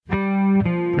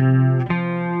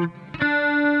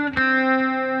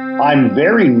I'm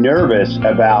very nervous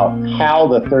about how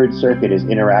the Third Circuit is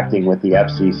interacting with the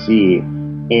FCC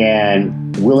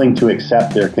and willing to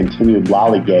accept their continued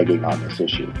lollygagging on this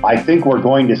issue. I think we're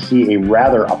going to see a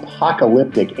rather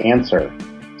apocalyptic answer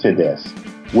to this,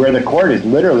 where the court is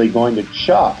literally going to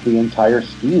chuck the entire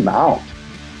scheme out.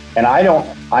 And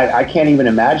I can't even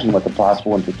imagine what the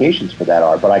possible implications for that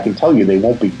are, but I can tell you they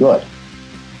won't be good.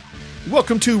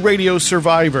 Welcome to Radio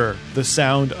Survivor, the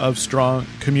sound of strong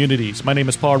communities. My name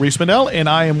is Paul Rees-Manel, and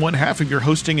I am one half of your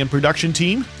hosting and production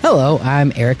team. Hello,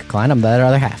 I'm Eric Klein. I'm the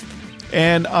other half.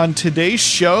 And on today's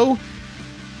show,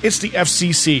 it's the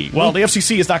FCC. Well, the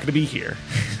FCC is not going to be here.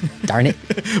 Darn it.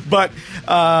 But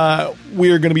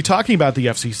we're going to be talking about the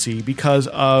FCC because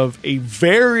of a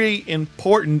very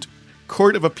important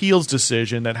Court of Appeals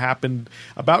decision that happened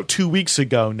about 2 weeks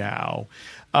ago now.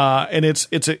 And it's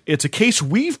a case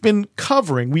we've been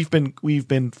covering. We've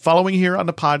been following here on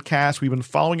the podcast. We've been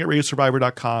following at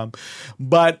radiosurvivor.com,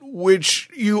 but which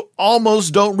you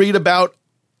almost don't read about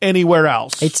anywhere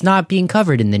else. It's not being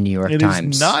covered in the New York Times. It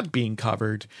is not being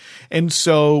covered. And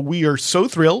so we are so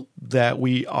thrilled that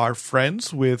we are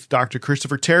friends with Dr.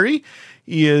 Christopher Terry.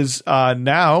 He is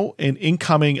now an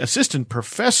incoming assistant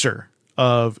professor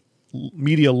of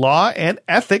media law and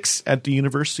ethics at the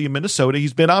University of Minnesota.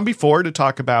 He's been on before to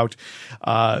talk about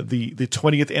the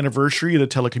 20th anniversary of the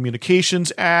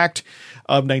Telecommunications Act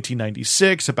of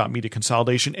 1996, about media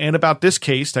consolidation, and about this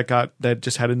case that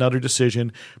just had another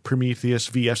decision, Prometheus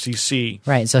v. FCC.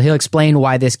 Right. So he'll explain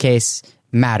why this case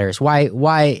matters.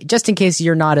 Why? Just in case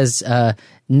you're not as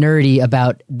nerdy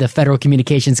about the Federal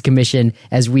Communications Commission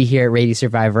as we here at Radio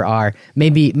Survivor are,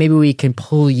 maybe we can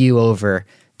pull you over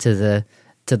to the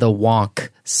wonk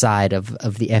side of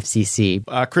the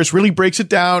FCC. Chris really breaks it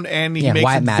down, and he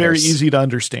makes it very easy to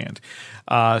understand.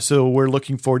 So we're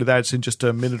looking forward to that. It's in just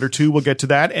a minute or two. We'll get to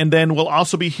that. And then we'll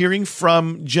also be hearing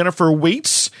from Jennifer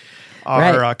Waits,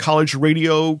 our college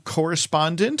radio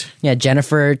correspondent. Yeah,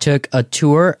 Jennifer took a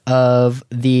tour of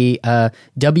the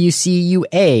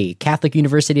WCUA, Catholic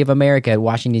University of America at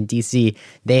Washington, D.C.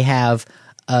 They have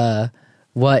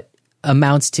what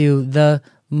amounts to the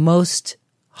most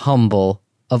humble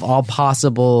of all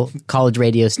possible college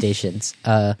radio stations.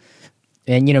 And,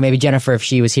 maybe Jennifer, if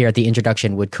she was here at the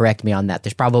introduction, would correct me on that.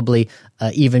 There's probably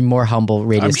even more humble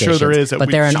radio stations. I'm sure there is, but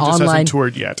they're an online. Hasn't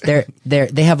toured yet.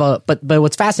 They have but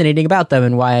what's fascinating about them,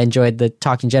 and why I enjoyed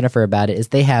talking to Jennifer about it, is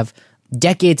they have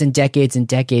decades and decades and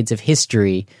decades of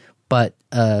history. But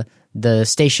the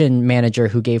station manager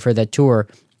who gave her that tour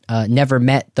never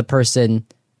met the person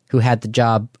who had the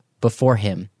job before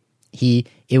him.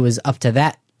 It was up to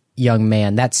that young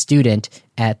man, that student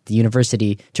at the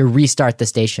university, to restart the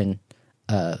station,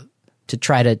 to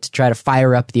try to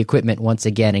fire up the equipment once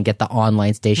again and get the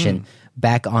online station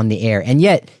back on the air. And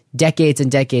yet, decades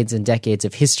and decades and decades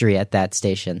of history at that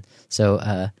station.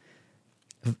 So,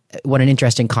 what an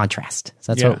interesting contrast.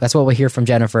 So that's what we'll hear from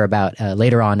Jennifer about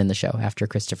later on in the show after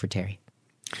Christopher Terry.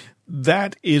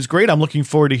 That is great. I'm looking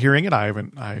forward to hearing it.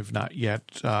 I've not yet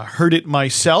heard it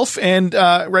myself. And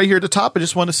right here at the top, I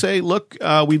just want to say, look,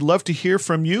 we'd love to hear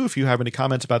from you if you have any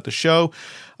comments about the show,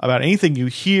 about anything you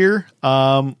hear.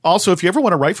 Also, if you ever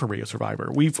want to write for Radio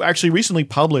Survivor, we've actually recently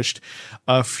published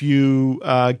a few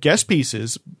guest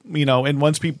pieces, and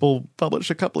once people publish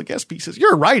a couple of guest pieces,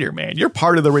 you're a writer, man. You're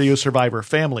part of the Radio Survivor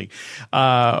family.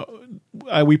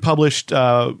 We published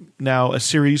now a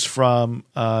series from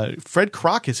Fred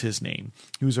Kroc is his name.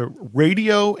 He was a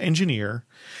radio engineer,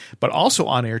 but also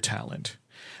on-air talent.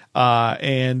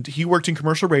 And he worked in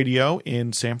commercial radio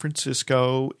in San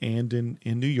Francisco and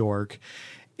in New York.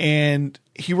 And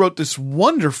he wrote this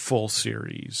wonderful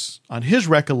series on his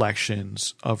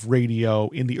recollections of radio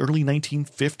in the early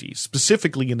 1950s,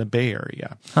 specifically in the Bay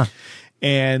Area. Huh.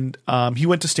 And he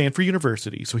went to Stanford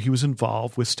University, so he was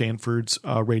involved with Stanford's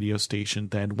radio station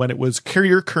then when it was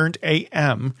Carrier Current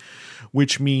AM,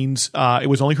 which means it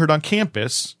was only heard on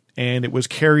campus. And it was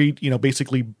carried,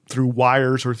 basically through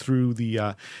wires or through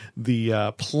the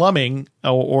plumbing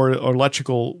or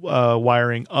electrical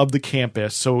wiring of the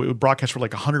campus. So it would broadcast for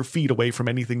like 100 feet away from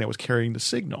anything that was carrying the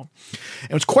signal.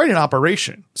 And it was quite an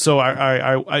operation. So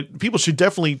I people should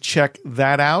definitely check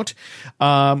that out.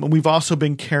 And we've also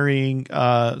been carrying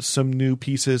some new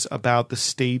pieces about the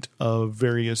state of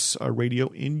various radio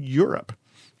in Europe.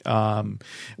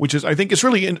 Which is, I think, it's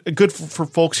really good for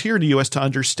folks here in the U.S. to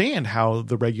understand how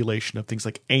the regulation of things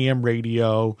like AM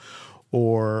radio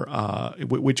or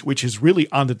which is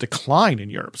really on the decline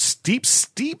in Europe, steep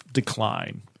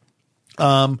decline,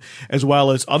 as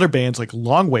well as other bands like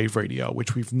Longwave Radio,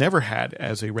 which we've never had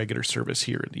as a regular service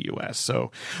here in the U.S. So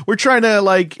we're trying to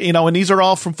and these are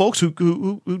all from folks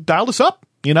who dialed us up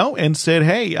and said,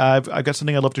 hey, I've got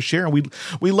something I'd love to share. And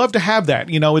we love to have that.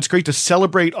 It's great to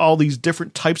celebrate all these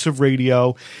different types of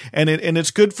radio, and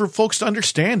it's good for folks to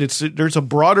understand there's a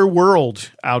broader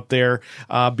world out there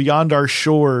beyond our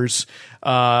shores,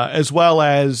 as well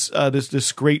as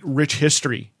this great rich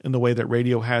history in the way that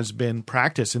radio has been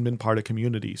practiced and been part of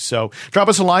communities. So drop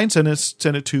us a line, send it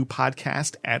to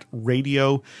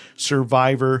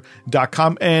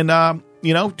podcast@radiosurvivor.com, and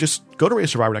just go to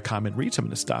radiosurvivor.com and read some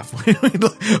of this stuff.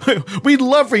 We'd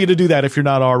love for you to do that if you're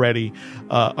not already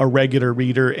a regular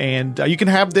reader. And you can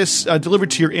have this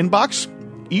delivered to your inbox.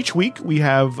 Each week, we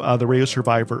have the Radio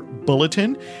Survivor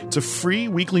Bulletin. It's a free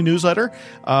weekly newsletter,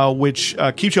 which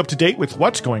keeps you up to date with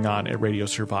what's going on at Radio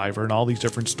Survivor and all these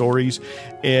different stories.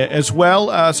 As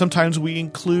well, sometimes we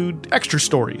include extra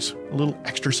stories, a little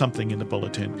extra something in the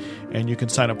bulletin, and you can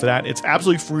sign up for that. It's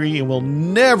absolutely free, and we'll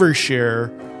never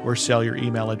share or sell your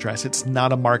email address. It's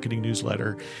not a marketing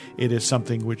newsletter. It is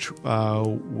something which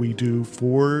we do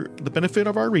for the benefit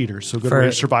of our readers. So go to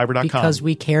radiosurvivor.com. Because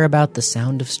we care about the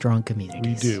sound of strong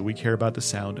communities. We do. We care about the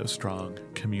sound of strong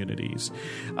communities.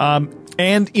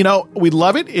 And we'd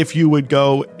love it if you would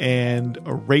go and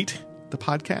rate the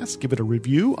podcast, give it a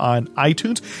review on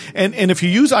iTunes. And if you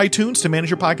use iTunes to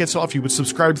manage your podcast, if you would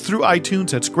subscribe through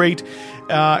iTunes, that's great.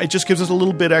 It just gives us a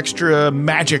little bit extra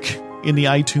magic in the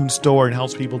iTunes store and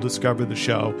helps people discover the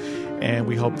show. And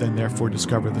we hope then, therefore,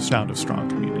 discover the sound of strong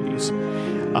communities.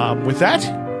 With that,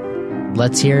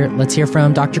 let's hear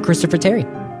from Dr. Christopher Terry.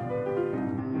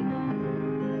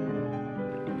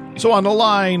 So on the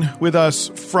line with us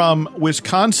from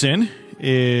Wisconsin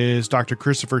is Dr.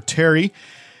 Christopher Terry,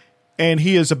 and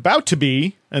he is about to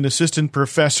be an assistant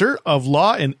professor of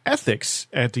law and ethics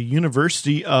at the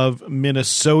University of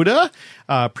Minnesota.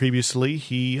 Previously,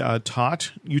 you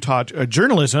taught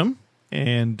journalism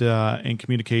and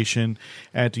communication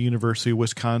at the University of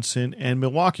Wisconsin and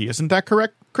Milwaukee. Isn't that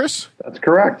correct, Chris? That's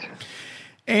correct.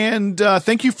 And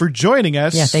thank you for joining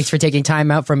us. Yeah, thanks for taking time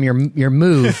out from your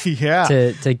move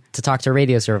to talk to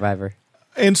Radio Survivor.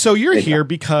 And so you're here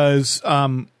because,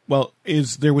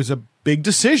 there was a big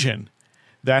decision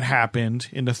that happened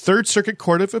in the Third Circuit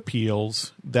Court of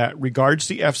Appeals that regards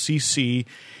the FCC,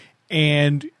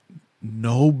 and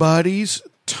nobody's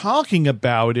talking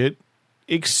about it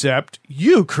except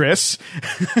you, Chris.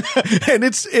 and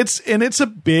it's a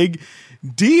big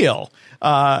deal.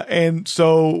 And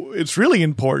so it's really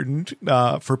important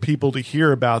for people to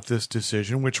hear about this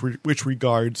decision, which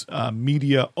regards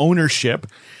media ownership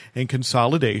and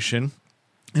consolidation.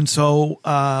 And so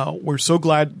we're so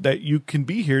glad that you can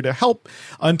be here to help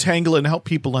untangle it and help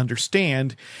people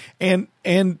understand. And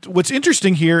what's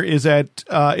interesting here is that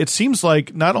it seems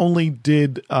like not only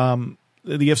did the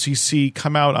FCC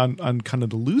come out on kind of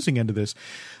the losing end of this,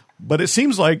 but it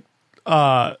seems like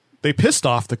they pissed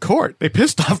off the court. They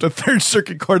pissed off the Third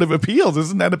Circuit Court of Appeals.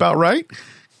 Isn't that about right?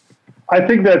 I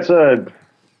think that's an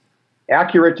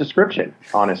accurate description,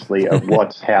 honestly, of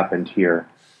what's happened here.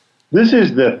 This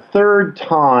is the third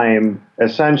time,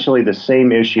 essentially, the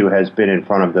same issue has been in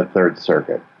front of the Third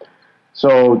Circuit.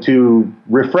 So to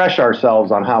refresh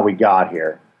ourselves on how we got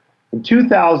here, in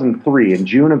 2003, in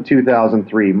June of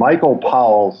 2003, Michael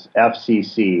Powell's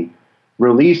FCC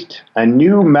released a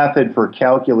new method for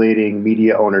calculating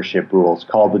media ownership rules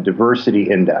called the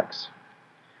Diversity Index.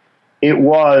 It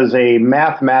was a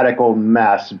mathematical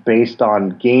mess based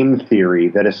on game theory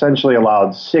that essentially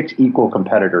allowed 6 equal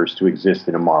competitors to exist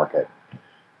in a market.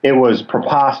 It was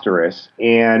preposterous,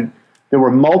 and there were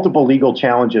multiple legal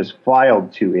challenges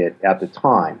filed to it at the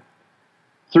time.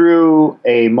 Through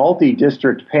a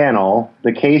multi-district panel,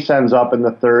 the case ends up in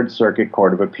the Third Circuit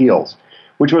Court of Appeals,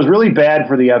 which was really bad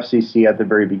for the FCC at the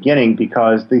very beginning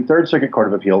because the Third Circuit Court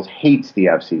of Appeals hates the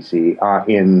FCC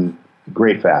in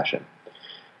great fashion.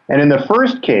 And in the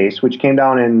first case, which came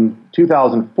down in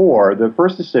 2004, the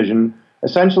first decision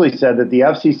essentially said that the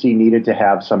FCC needed to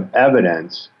have some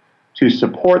evidence to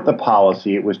support the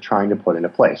policy it was trying to put into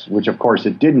place, which of course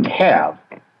it didn't have.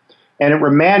 And it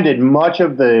remanded much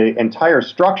of the entire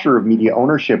structure of media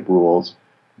ownership rules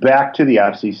back to the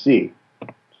FCC.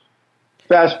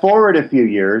 Fast forward a few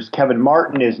years, Kevin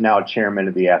Martin is now chairman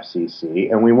of the FCC,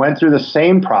 and we went through the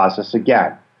same process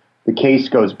again. The case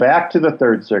goes back to the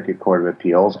Third Circuit Court of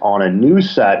Appeals on a new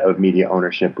set of media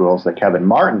ownership rules that Kevin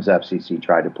Martin's FCC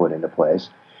tried to put into place.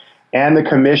 And the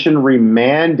commission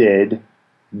remanded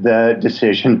the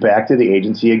decision back to the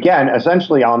agency again,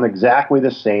 essentially on exactly the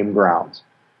same grounds.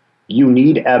 You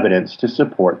need evidence to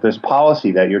support this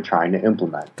policy that you're trying to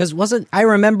implement. Because I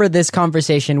remember this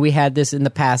conversation, we had this in the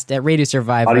past at Radio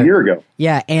Survivor. About a year ago.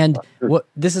 Yeah, and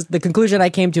this is the conclusion I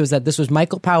came to is that this was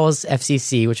Michael Powell's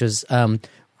FCC, which was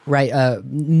right?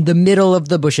 The middle of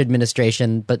the Bush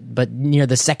administration, but near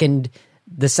the second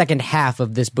half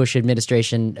of this Bush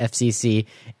administration FCC,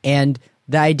 and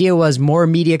the idea was more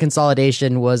media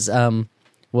consolidation was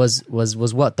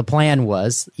what the plan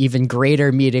was, even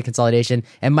greater media consolidation.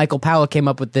 And Michael Powell came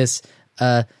up with this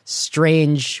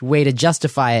strange way to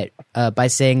justify it by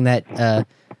saying that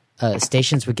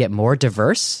stations would get more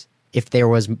diverse if there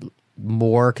was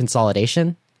more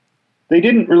consolidation. They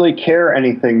didn't really care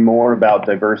anything more about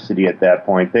diversity at that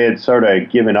point. They had sort of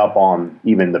given up on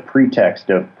even the pretext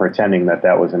of pretending that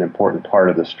that was an important part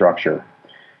of the structure.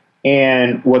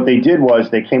 And what they did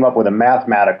was they came up with a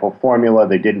mathematical formula.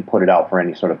 They didn't put it out for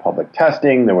any sort of public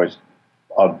testing. There was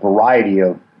a variety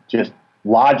of just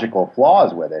logical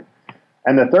flaws with it.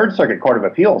 And the Third Circuit Court of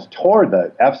Appeals tore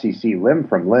the FCC limb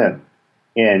from limb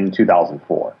in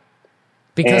 2004.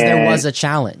 Because there was a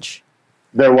challenge.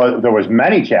 There was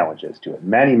many challenges to it.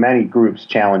 Many groups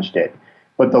challenged it.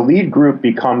 But the lead group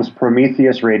becomes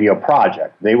Prometheus Radio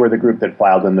Project. They were the group that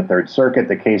filed in the Third Circuit.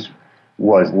 The case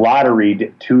was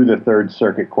lotteried to the Third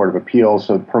Circuit Court of Appeals.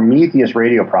 So Prometheus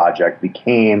Radio Project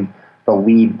became the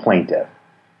lead plaintiff.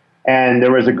 And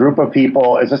there was a group of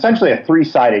people. It's essentially a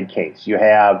three-sided case. You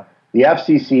have the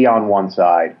FCC on one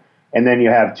side, and then you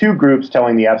have two groups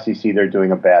telling the FCC they're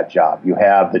doing a bad job. You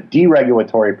have the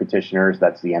deregulatory petitioners,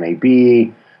 that's the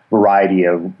NAB, variety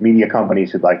of media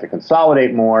companies who'd like to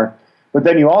consolidate more. But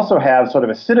then you also have sort of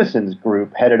a citizens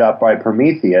group headed up by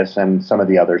Prometheus and some of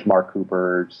the others, Mark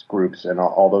Cooper's groups and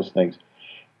all those things.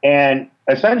 And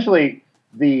essentially,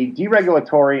 the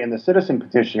deregulatory and the citizen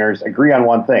petitioners agree on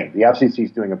one thing. The FCC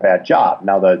is doing a bad job.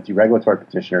 Now, the deregulatory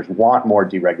petitioners want more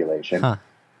deregulation. Huh.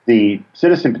 The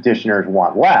citizen petitioners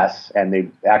want less, and they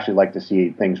actually like to see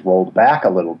things rolled back a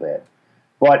little bit.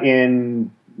 But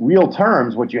in real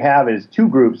terms, what you have is two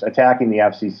groups attacking the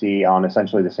FCC on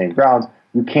essentially the same grounds.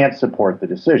 You can't support the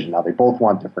decision. Now, they both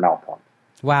want different outcomes.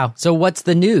 Wow. So what's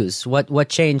the news? What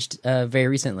changed very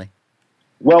recently?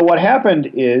 Well, what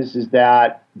happened is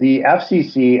that the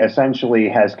FCC essentially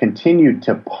has continued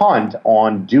to punt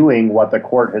on doing what the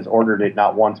court has ordered it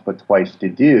not once but twice to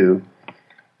do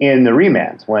in the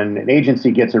remands. When an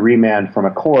agency gets a remand from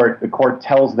a court, the court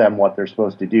tells them what they're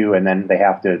supposed to do, and then they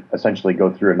have to essentially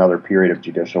go through another period of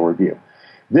judicial review.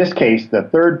 This case, the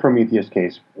third Prometheus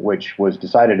case, which was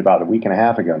decided about a week and a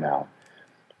half ago now,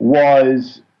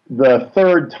 was the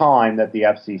third time that the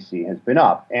FCC has been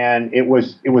up. And it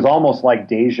was almost like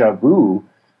deja vu.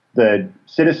 The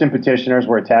citizen petitioners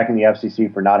were attacking the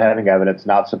FCC for not having evidence,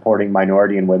 not supporting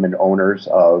minority and women owners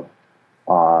of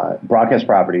broadcast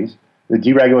properties. The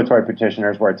deregulatory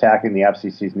petitioners were attacking the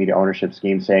FCC's media ownership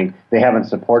scheme, saying they haven't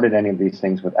supported any of these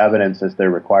things with evidence as they're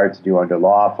required to do under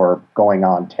law for going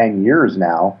on 10 years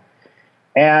now.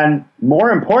 And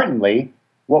more importantly,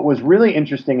 what was really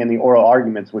interesting in the oral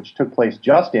arguments, which took place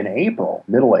just in April,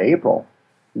 middle of April,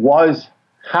 was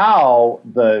how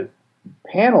the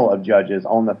panel of judges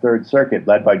on the Third Circuit,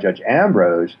 led by Judge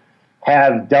Ambrose,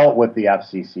 have dealt with the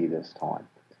FCC this time.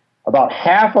 About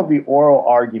half of the oral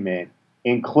argument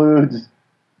includes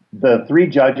the three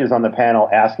judges on the panel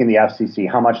asking the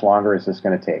FCC, how much longer is this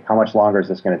going to take? How much longer is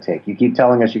this going to take? You keep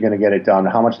telling us you're going to get it done.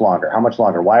 How much longer? How much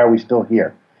longer? Why are we still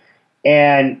here?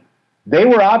 And they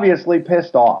were obviously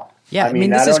pissed off. Yeah, I mean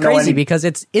this is crazy because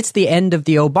it's the end of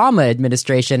the Obama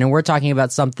administration, and we're talking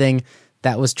about something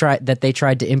that they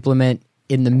tried to implement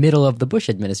in the middle of the Bush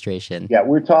administration. Yeah,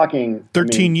 we're talking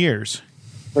 13 years.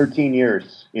 13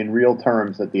 years in real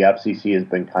terms that the FCC has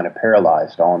been kind of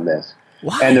paralyzed on this.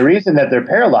 Why? And the reason that they're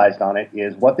paralyzed on it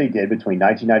is what they did between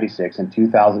 1996 and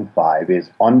 2005 is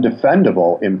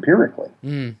undefendable empirically.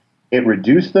 It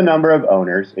reduced the number of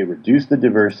owners. It reduced the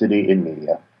diversity in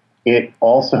media. It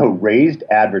also raised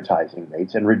advertising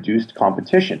rates and reduced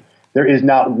competition. There is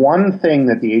not one thing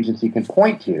that the agency can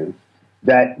point to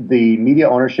that the media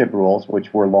ownership rules,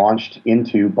 which were launched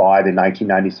into by the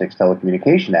 1996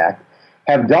 Telecommunication Act,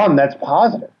 have done that's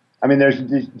positive. I mean, there's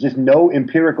just no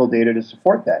empirical data to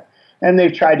support that. And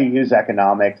they've tried to use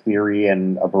economic theory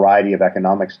and a variety of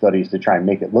economic studies to try and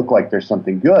make it look like there's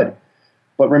something good.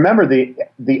 But remember,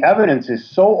 the evidence is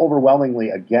so overwhelmingly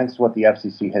against what the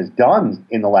FCC has done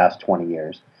in the last 20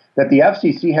 years that the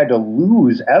FCC had to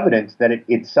lose evidence that it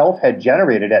itself had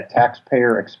generated at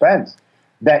taxpayer expense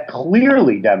that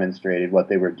clearly demonstrated what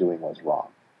they were doing was wrong.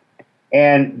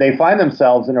 And they find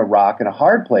themselves in a rock and a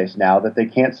hard place now that they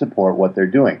can't support what they're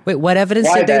doing. Wait, what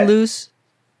evidence did they lose?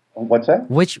 What's that?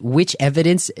 Which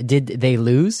evidence did they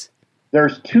lose?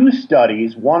 There's two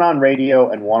studies, one on radio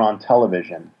and one on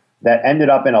television, that ended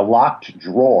up in a locked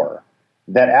drawer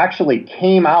that actually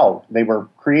came out. They were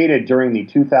created during the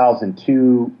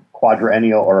 2002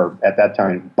 quadrennial, or at that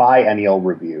time, biennial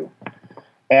review.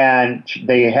 And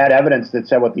they had evidence that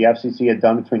said what the FCC had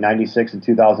done between 96 and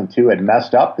 2002 had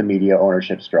messed up the media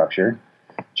ownership structure.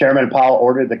 Chairman Powell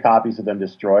ordered the copies of them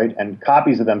destroyed, and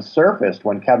copies of them surfaced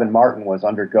when Kevin Martin was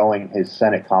undergoing his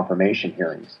Senate confirmation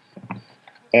hearings.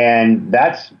 And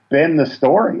that's been the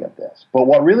story of this. But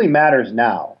what really matters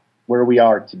now, where we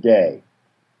are today,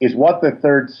 is what the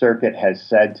Third Circuit has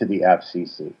said to the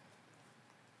FCC.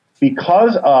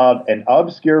 Because of an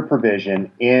obscure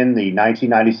provision in the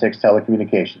 1996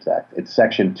 Telecommunications Act, it's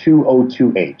Section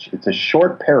 202H. It's a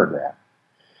short paragraph.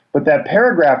 But that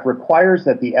paragraph requires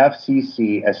that the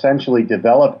FCC essentially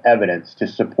develop evidence to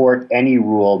support any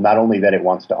rule, not only that it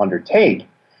wants to undertake,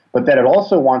 but that it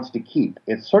also wants to keep.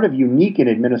 It's sort of unique in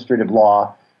administrative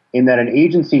law in that an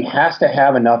agency has to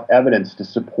have enough evidence to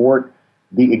support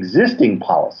the existing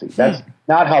policy. That's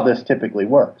not how this typically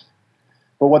works.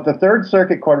 But what the Third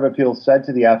Circuit Court of Appeals said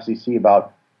to the FCC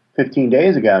about 15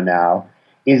 days ago now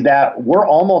is that we're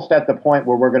almost at the point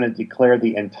where we're going to declare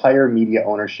the entire media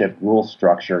ownership rule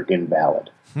structure invalid.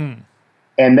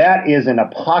 And that is an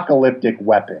apocalyptic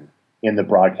weapon in the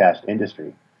broadcast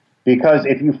industry. Because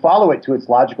if you follow it to its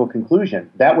logical conclusion,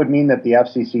 that would mean that the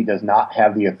FCC does not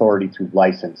have the authority to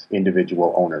license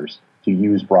individual owners to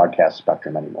use broadcast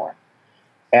spectrum anymore.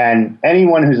 And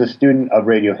anyone who's a student of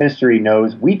radio history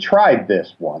knows we tried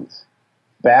this once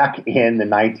back in the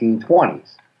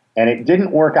 1920s, and it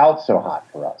didn't work out so hot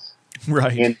for us.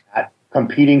 Right. In that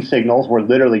competing signals were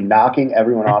literally knocking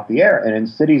everyone off the air. And in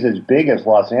cities as big as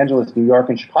Los Angeles, New York,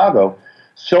 and Chicago,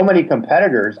 so many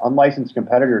competitors, unlicensed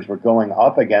competitors, were going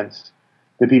up against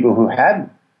the people who had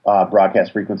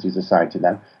broadcast frequencies assigned to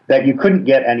them that you couldn't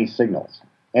get any signals.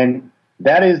 And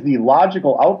that is the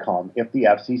logical outcome if the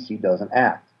FCC doesn't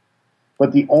act.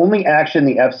 But the only action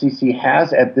the FCC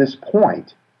has at this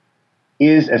point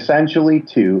is essentially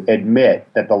to admit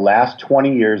that the last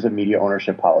 20 years of media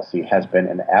ownership policy has been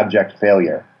an abject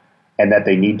failure and that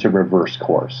they need to reverse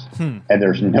course. And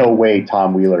there's no way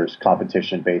Tom Wheeler's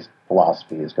competition-based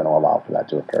philosophy is going to allow for that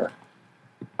to occur.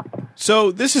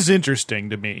 So this is interesting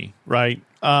to me, right?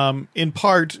 In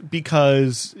part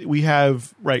because we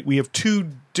have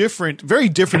two very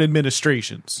different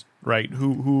administrations, right?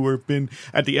 Who have been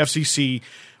at the FCC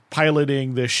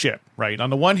piloting this ship, right? On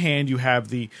the one hand, you have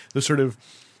the sort of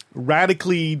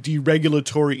radically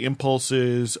deregulatory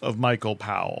impulses of Michael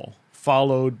Powell,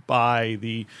 followed by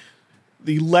the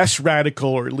less radical,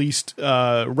 or at least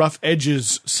rough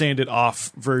edges sanded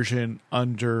off version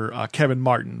under Kevin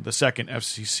Martin, the second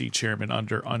FCC chairman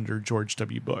under George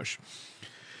W. Bush.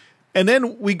 And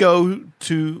then we go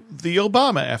to the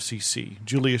Obama FCC,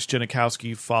 Julius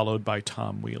Genachowski, followed by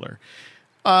Tom Wheeler.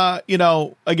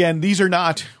 Again, these are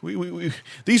not,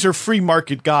 these are free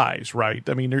market guys, right?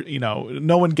 I mean,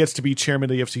 no one gets to be chairman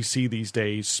of the FCC these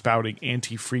days spouting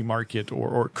anti-free market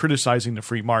or criticizing the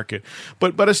free market,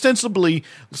 but ostensibly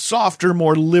softer,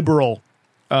 more liberal,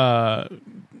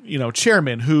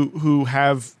 chairmen who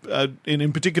have,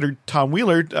 in particular, Tom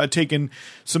Wheeler, taken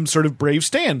some sort of brave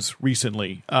stands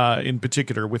recently, in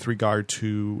particular with regard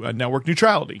to network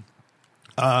neutrality.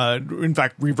 In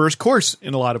fact, reverse course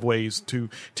in a lot of ways to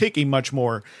take a much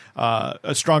more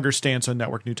a stronger stance on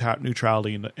network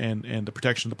neutrality and the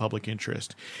protection of the public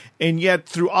interest. And yet,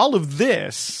 through all of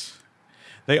this,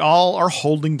 they all are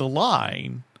holding the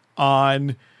line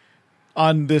on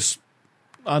this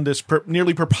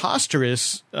nearly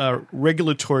preposterous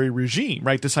regulatory regime,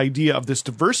 right? This idea of this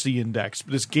diversity index,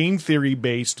 this game theory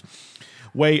based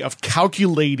way of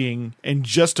calculating and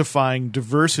justifying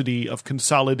diversity of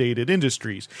consolidated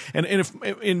industries.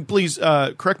 And please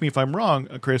correct me if I'm wrong,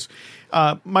 Chris.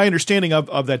 My understanding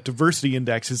of that diversity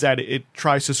index is that it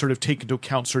tries to sort of take into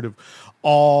account sort of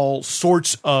all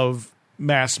sorts of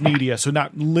mass media, so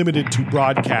not limited to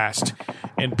broadcast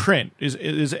and print.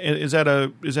 Is that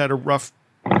a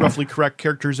roughly correct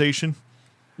characterization?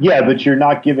 Yeah, but you're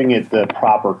not giving it the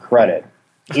proper credit.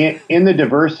 In the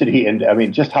diversity, and I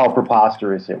mean, just how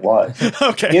preposterous it was.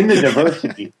 Okay. In the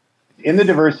diversity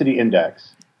index,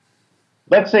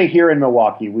 let's say here in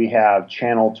Milwaukee we have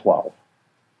Channel 12.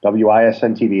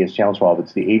 WISN TV is Channel 12.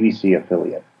 It's the ABC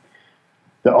affiliate.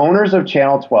 The owners of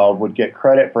Channel 12 would get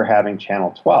credit for having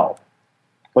Channel 12,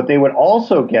 but they would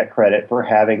also get credit for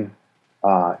having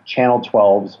Channel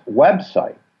 12's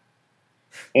website.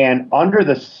 And under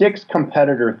the six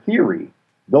competitor theory,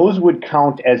 those would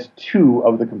count as two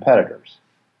of the competitors.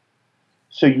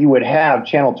 So you would have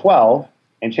Channel 12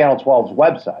 and Channel 12's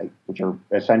website, which are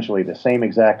essentially the same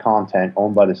exact content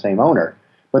owned by the same owner,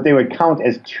 but they would count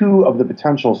as two of the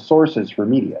potential sources for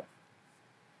media.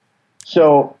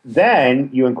 So then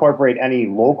you incorporate any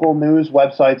local news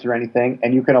websites or anything,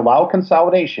 and you can allow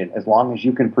consolidation as long as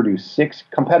you can produce 6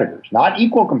 competitors, not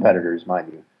equal competitors, mind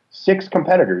you, 6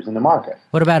 competitors in the market.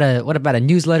 What about a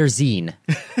newsletter zine?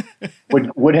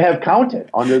 would have counted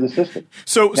under the system.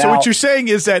 So what you're saying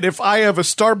is that if I have a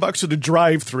Starbucks at a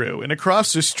drive-through and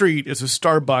across the street is a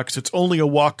Starbucks, it's only a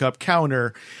walk-up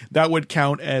counter, that would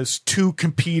count as 2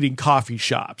 competing coffee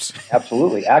shops.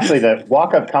 Absolutely. Actually, the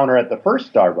walk-up counter at the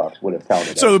first Starbucks would have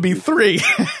counted. So it would be 3.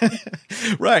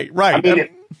 Right.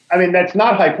 I mean, that's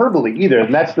not hyperbole either.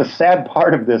 And that's the sad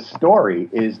part of this story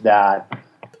is that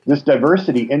this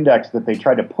diversity index that they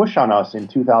tried to push on us in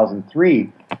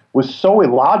 2003 was so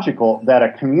illogical that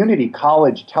a community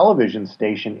college television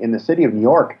station in the city of New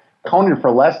York counted for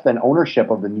less than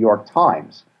ownership of the New York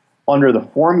Times under the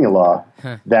formula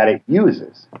that it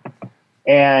uses.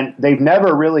 And they've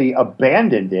never really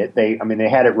abandoned it. They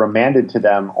had it remanded to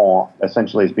them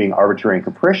essentially as being arbitrary and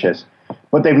capricious,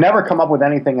 but they've never come up with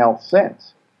anything else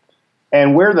since.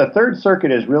 And where the Third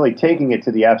Circuit is really taking it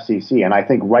to the FCC, and I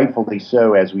think rightfully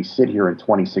so as we sit here in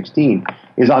 2016,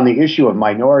 is on the issue of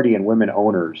minority and women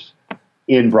owners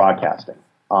in broadcasting.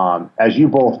 As you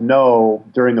both know,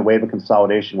 during the wave of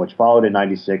consolidation, which followed in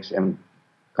 96 and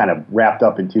kind of wrapped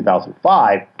up in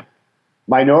 2005,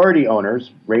 minority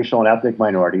owners, racial and ethnic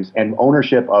minorities, and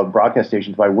ownership of broadcast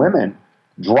stations by women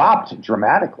dropped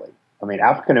dramatically. I mean,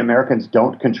 African Americans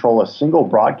don't control a single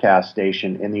broadcast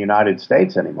station in the United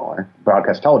States anymore,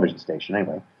 broadcast television station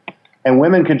anyway. And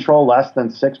women control less than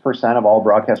 6% of all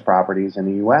broadcast properties in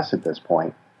the U.S. at this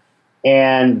point.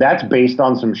 And that's based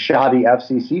on some shoddy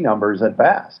FCC numbers at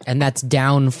best. And that's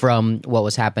down from what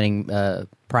was happening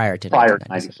prior to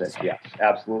 96. Yes,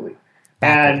 absolutely.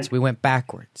 Backwards. We went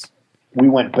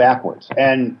backwards.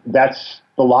 And that's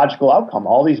the logical outcome.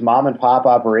 All these mom and pop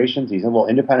operations, these little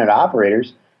independent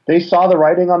operators, they saw the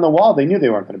writing on the wall. They knew they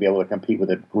weren't going to be able to compete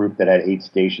with a group that had 8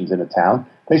 stations in a town.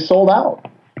 They sold out.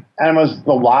 And it was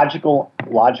the logical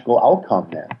outcome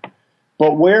there.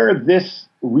 But where this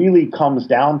really comes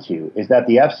down to is that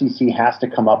the FCC has to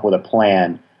come up with a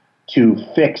plan to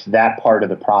fix that part of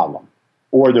the problem,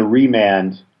 or the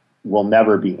remand will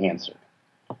never be answered.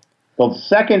 The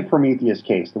second Prometheus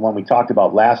case, the one we talked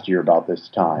about last year about this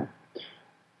time,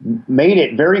 made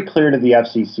it very clear to the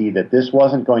FCC that this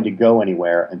wasn't going to go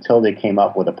anywhere until they came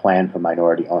up with a plan for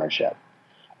minority ownership.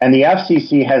 And the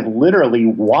FCC has literally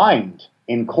whined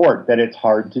in court that it's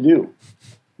hard to do.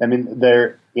 I mean,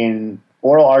 they're in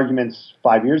oral arguments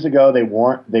 5 years ago, they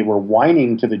were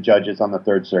whining to the judges on the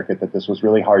Third Circuit that this was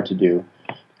really hard to do,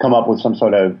 come up with some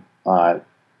sort of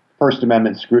First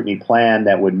Amendment scrutiny plan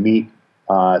that would meet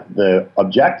the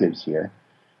objectives here.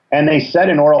 And they said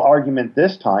in oral argument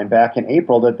this time, back in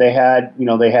April, that they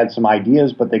had some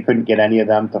ideas, but they couldn't get any of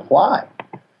them to fly.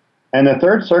 And the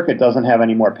Third Circuit doesn't have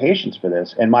any more patience for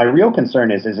this. And my real concern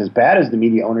is as bad as the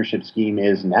media ownership scheme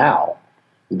is now,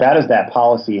 as bad as that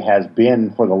policy has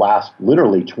been for the last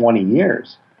literally 20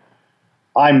 years,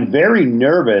 I'm very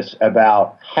nervous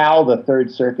about how the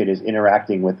Third Circuit is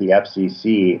interacting with the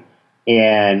FCC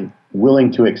and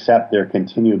willing to accept their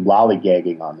continued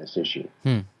lollygagging on this issue.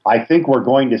 I think we're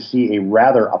going to see a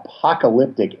rather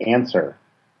apocalyptic answer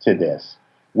to this,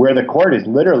 where the court is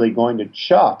literally going to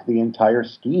chuck the entire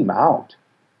scheme out.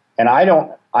 And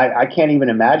I can't even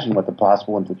imagine what the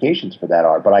possible implications for that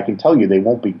are, but I can tell you they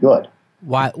won't be good.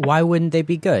 Why wouldn't they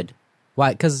be good?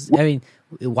 Why? Because, I mean,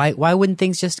 why wouldn't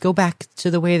things just go back to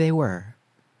the way they were?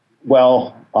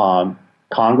 Well,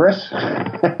 Congress.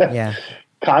 Yeah.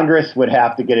 Congress would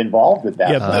have to get involved with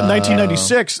that. Yeah,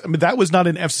 1996, I mean, that was not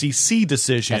an FCC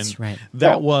decision. That's right.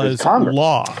 That was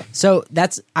law. So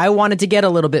I wanted to get a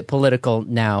little bit political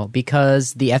now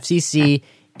because the FCC,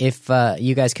 if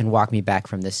you guys can walk me back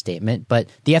from this statement, but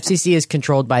the FCC is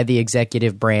controlled by the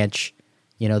executive branch.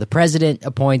 You know, the president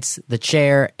appoints the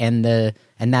chair and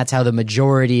that's how the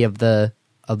majority of the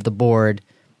board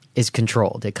is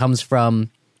controlled. It comes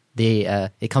from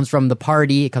the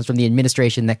party, it comes from the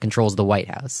administration that controls the White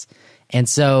House. And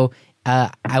so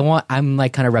I'm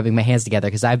like kind of rubbing my hands together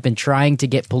because I've been trying to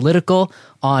get political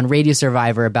on Radio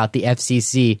Survivor about the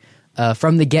FCC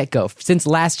from the get-go. Since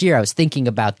last year, I was thinking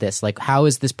about this. Like, how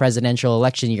is this presidential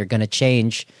election year going to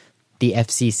change the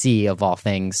FCC of all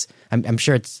things? I'm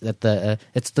sure it's at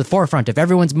the forefront of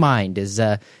everyone's mind is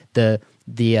the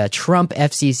Trump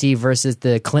FCC versus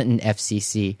the Clinton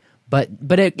FCC. But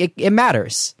it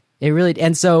matters. It really,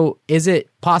 and so is it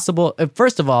possible?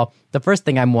 First of all, the first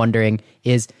thing I'm wondering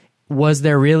is, was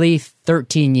there really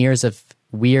 13 years of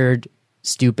weird,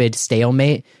 stupid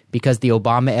stalemate because the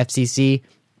Obama FCC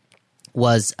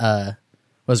was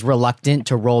reluctant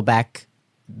to roll back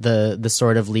the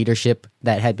sort of leadership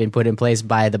that had been put in place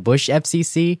by the Bush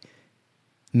FCC.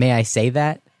 May I say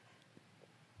that?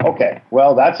 Okay.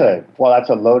 Well, that's a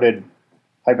loaded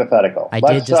hypothetical. I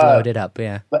did just load it up.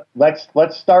 Yeah.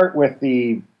 Let's start with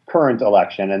the current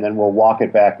election, and then we'll walk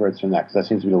it backwards from that, because that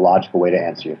seems to be the logical way to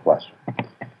answer your question.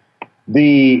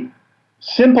 The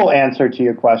simple answer to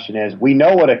your question is, we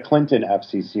know what a Clinton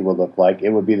FCC would look like.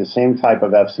 It would be the same type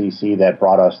of FCC that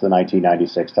brought us the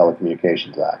 1996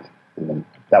 Telecommunications Act. And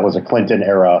that was a Clinton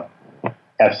era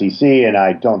FCC, and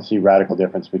I don't see radical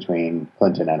difference between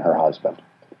Clinton and her husband.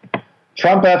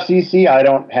 Trump FCC, I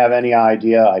don't have any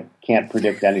idea. I can't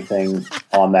predict anything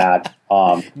on that.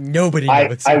 Nobody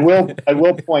knows. I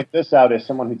will point this out as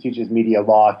someone who teaches media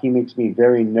law. He makes me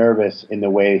very nervous in the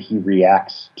way he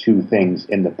reacts to things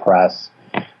in the press,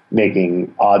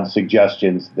 making odd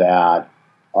suggestions that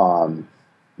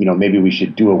maybe we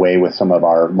should do away with some of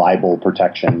our libel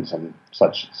protections and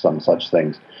such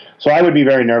things. So I would be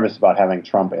very nervous about having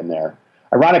Trump in there.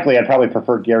 Ironically, I'd probably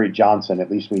prefer Gary Johnson.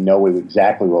 At least we know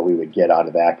exactly what we would get out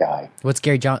of that guy. What's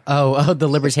Gary Johnson? Oh, the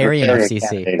Libertarian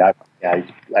FCC. I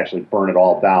actually burn it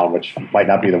all down, which might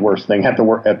not be the worst thing at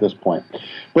this point.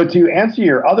 But to answer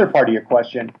your other part of your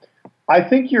question, I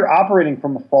think you're operating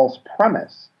from a false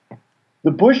premise.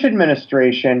 The Bush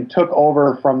administration took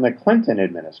over from the Clinton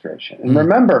administration. And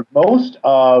remember, most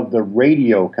of the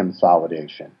radio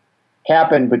consolidation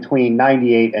happened between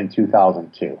 98 and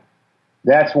 2002.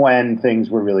 That's when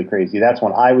things were really crazy. That's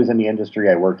when I was in the industry.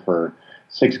 I worked for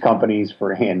 6 companies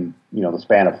in the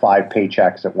span of 5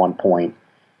 paychecks at one point.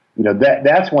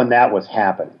 That's when that was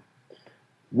happening.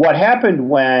 What happened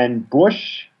when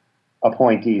Bush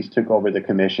appointees took over the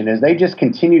commission is they just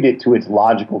continued it to its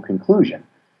logical conclusion,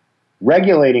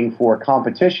 regulating for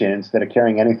competition instead of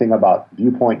caring anything about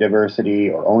viewpoint diversity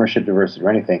or ownership diversity or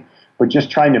anything, but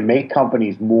just trying to make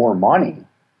companies more money.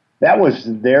 That was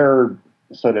their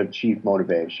sort of chief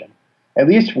motivation, at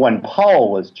least when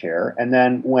Powell was chair. And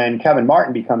then when Kevin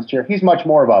Martin becomes chair, he's much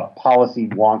more of a policy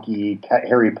wonky,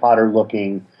 Harry Potter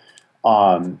looking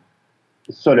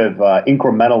sort of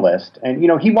incrementalist. And,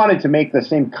 he wanted to make the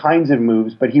same kinds of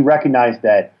moves, but he recognized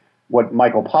that what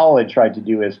Michael Powell had tried to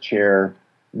do as chair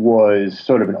was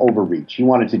sort of an overreach. He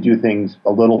wanted to do things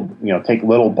a little, take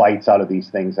little bites out of these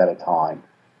things at a time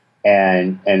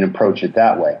and approach it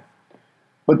that way.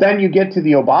 But then you get to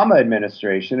the Obama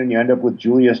administration and you end up with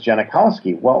Julius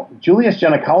Genachowski. Well, Julius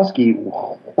Genachowski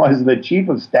was the chief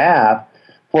of staff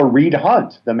for Reed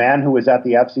Hundt, the man who was at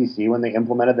the FCC when they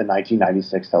implemented the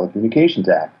 1996 Telecommunications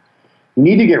Act. You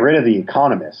need to get rid of the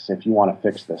economists if you want to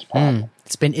fix this problem.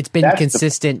 It's been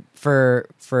consistent for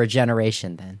a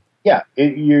generation then. Yeah,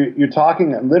 you're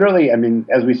talking literally, I mean,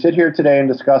 as we sit here today and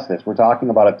discuss this, we're talking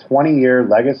about a 20-year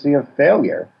legacy of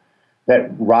failure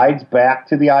that rides back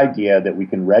to the idea that we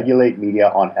can regulate media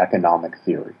on economic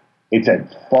theory. It's a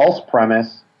false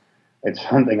premise. It's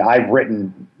something I've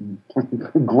written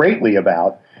greatly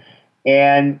about.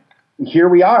 And here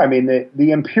we are. I mean,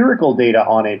 the empirical data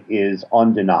on it is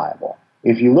undeniable.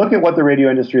 If you look at what the radio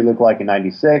industry looked like in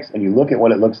 96 and you look at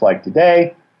what it looks like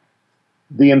today,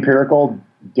 the empirical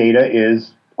data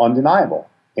is undeniable.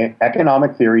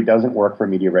 Economic theory doesn't work for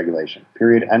media regulation.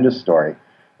 Period. End of story.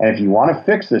 And if you want to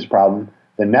fix this problem,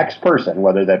 the next person,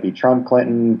 whether that be Trump,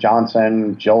 Clinton,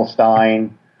 Johnson, Jill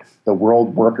Stein, the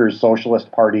World Workers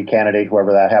Socialist Party candidate,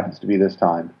 whoever that happens to be this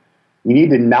time, you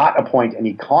need to not appoint an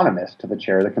economist to the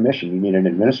chair of the commission. You need an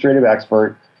administrative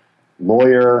expert,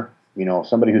 lawyer,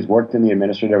 somebody who's worked in the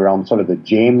administrative realm, sort of the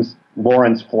James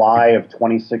Lawrence Fly of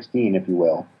 2016, if you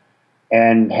will,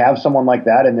 and have someone like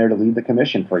that in there to lead the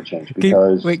commission for a change.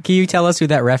 Because can you tell us who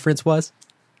that reference was?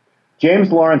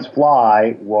 James Lawrence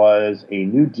Fly was a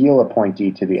New Deal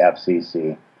appointee to the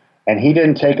FCC, and he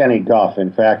didn't take any guff.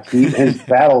 In fact, his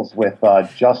battles with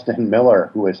Justin Miller,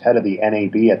 who was head of the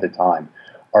NAB at the time,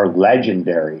 are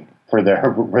legendary for their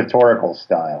rhetorical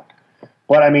style.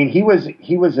 But I mean, he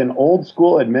was an old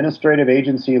school administrative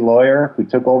agency lawyer who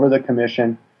took over the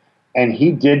commission, and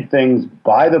he did things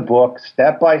by the book,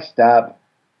 step by step,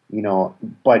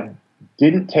 but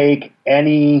didn't take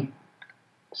any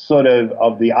sort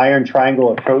of the iron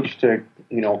triangle approach to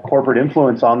corporate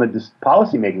influence on the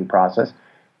policymaking process.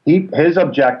 His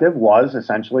objective was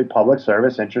essentially public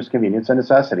service, interest, convenience, and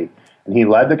necessity, and he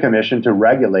led the commission to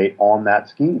regulate on that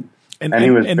scheme. And he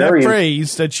was that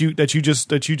phrase that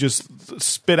you just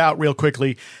spit out real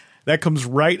quickly, that comes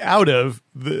right out of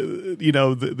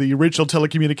the original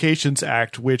Telecommunications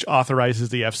Act, which authorizes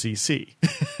the FCC.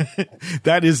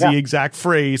 That is the exact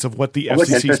phrase of what the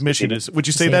FCC's mission is. Would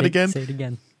you say that again? Say it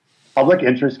again. Public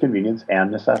interest, convenience,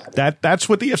 and necessity. That's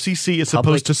what the FCC is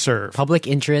supposed to serve. Public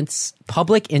interest,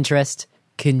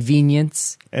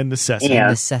 convenience, and necessity. and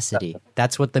necessity.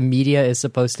 That's what the media is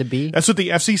supposed to be. That's what the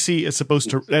FCC is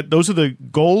supposed to. Those are the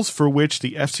goals for which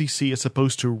the FCC is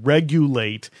supposed to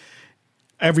regulate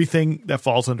everything that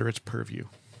falls under its purview.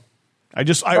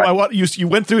 I want you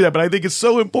went through that, but I think it's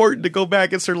so important to go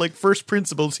back and sort of like first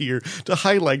principles here to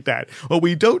highlight that. What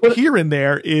we don't hear in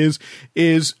there is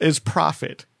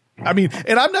profit. I mean,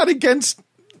 and I'm not against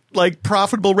like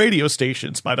profitable radio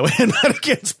stations, by the way. I'm not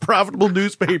against profitable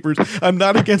newspapers. I'm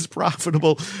not against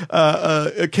profitable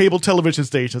cable television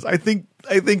stations. I think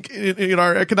in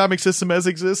our economic system as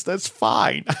it exists, that's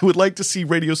fine. I would like to see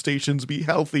radio stations be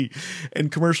healthy and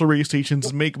commercial radio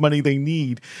stations make money they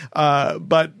need.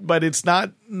 But it's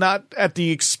not at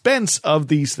the expense of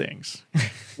these things.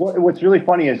 Well, what's really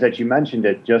funny is that you mentioned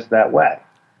it just that way.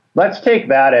 Let's take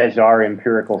that as our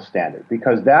empirical standard,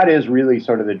 because that is really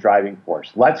sort of the driving force.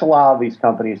 Let's allow these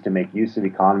companies to make use of the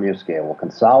economy of scale. We'll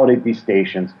consolidate these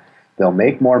stations. They'll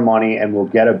make more money, and we'll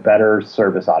get a better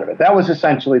service out of it. That was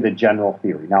essentially the general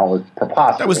theory. Now, it's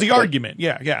preposterous. That was the argument.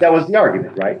 Yeah. That was the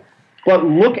argument, right? But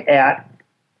look at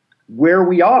where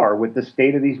we are with the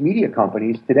state of these media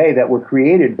companies today that were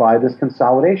created by this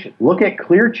consolidation. Look at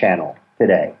Clear Channel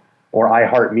today, or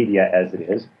iHeartMedia as it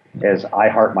is. As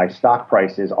my stock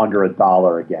price is under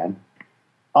 $1 again.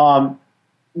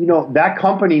 That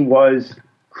company was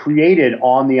created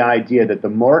on the idea that the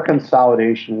more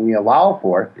consolidation we allow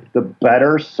for, the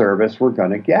better service we're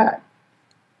going to get.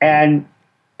 And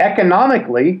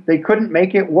economically, they couldn't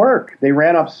make it work. They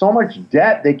ran up so much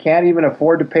debt, they can't even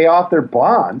afford to pay off their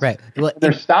bonds. Right. Well,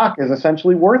 their stock is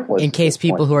essentially worthless. In case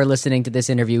people who are listening to this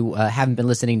interview haven't been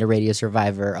listening to Radio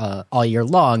Survivor all year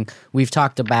long, we've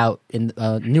talked about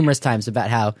numerous times about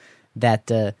how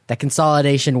that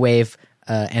consolidation wave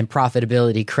and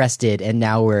profitability crested, and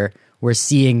now we're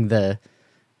seeing the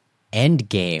end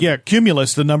game. Yeah,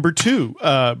 Cumulus, the number 2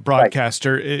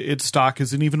 broadcaster, right. Its stock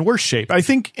is in even worse shape. I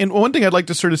think, and one thing I'd like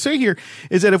to sort of say here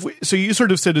is that so you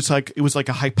sort of said it was like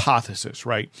a hypothesis,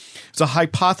 right? It's a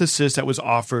hypothesis that was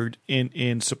offered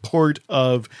in support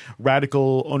of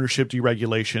radical ownership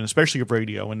deregulation, especially of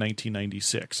radio in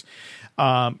 1996.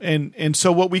 And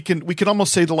so what we can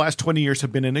almost say the last 20 years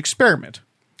have been an experiment.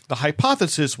 The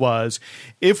hypothesis was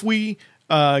if we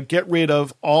get rid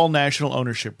of all national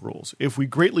ownership rules, if we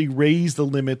greatly raise the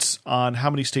limits on how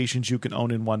many stations you can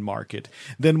own in one market,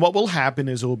 then what will happen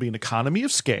is it will be an economy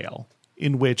of scale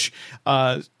in which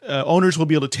owners will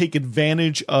be able to take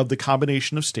advantage of the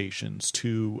combination of stations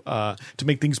to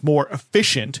make things more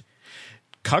efficient,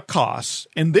 cut costs,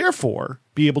 and therefore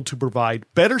be able to provide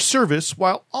better service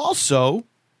while also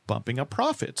bumping up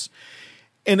profits.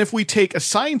 And if we take a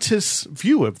scientist's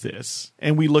view of this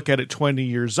and we look at it 20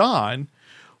 years on,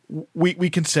 we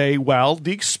can say, well,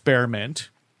 the experiment,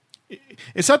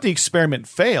 it's not the experiment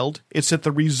failed, it's that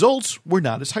the results were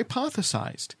not as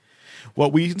hypothesized.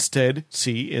 What we instead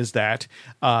see is that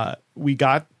we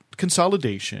got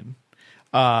consolidation,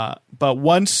 but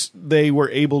once they were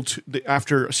able to,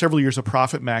 after several years of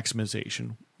profit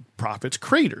maximization, profits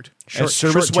cratered. As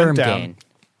service went down. Gain.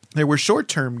 There were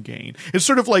short-term gain. It's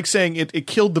sort of like saying it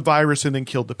killed the virus and then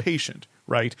killed the patient,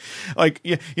 right? Like,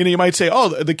 you might say, oh,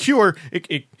 the cure,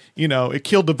 it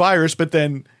killed the virus, but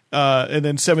then and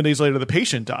then 7 days later the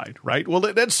patient died, right? Well,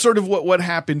 that's sort of what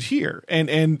happened here,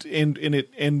 and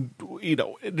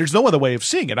there's no other way of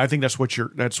seeing it. I think that's what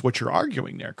you're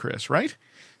arguing there, Chris, right?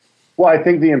 Well, I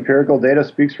think the empirical data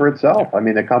speaks for itself. I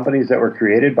mean, the companies that were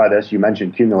created by this, you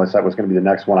mentioned Cumulus, that was going to be the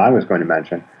next one I was going to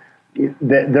mention.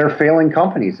 They're failing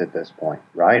companies at this point,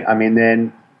 right? I mean, the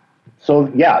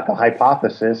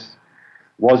hypothesis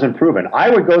wasn't proven. I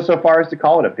would go so far as to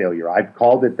call it a failure. I've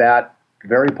called it that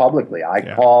very publicly.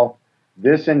 I call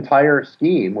this entire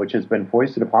scheme, which has been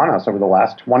foisted upon us over the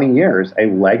last 20 years, a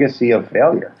legacy of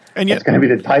failure. And yet, it's going to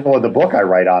be the title of the book I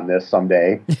write on this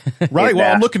someday. Right.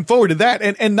 Well, I'm looking forward to that.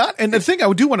 And the thing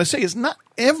I do want to say is not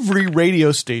every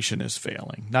radio station is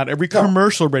failing. Not every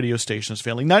commercial radio station is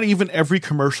failing. Not even every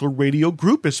commercial radio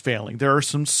group is failing. There are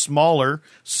some smaller,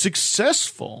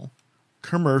 successful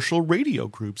commercial radio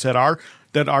groups that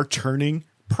are turning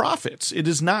profits. It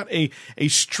is not a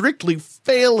strictly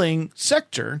failing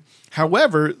sector.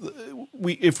 However,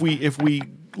 if we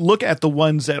look at the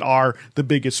ones that are the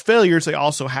biggest failures, they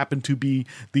also happen to be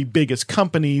the biggest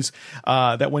companies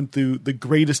that went through the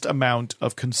greatest amount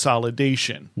of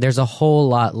consolidation. There's a whole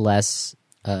lot less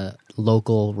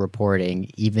local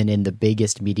reporting, even in the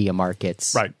biggest media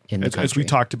markets, right? In the country. As we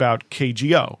talked about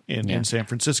KGO in San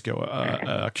Francisco,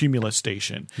 a Cumulus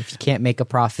station. If you can't make a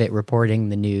profit reporting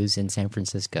the news in San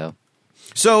Francisco,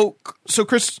 so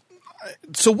Chris,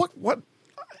 so what?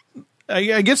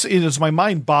 I guess it is, my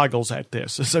mind boggles at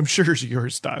this, as I'm sure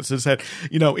yours does, is that,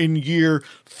 in year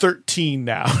 13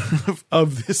 now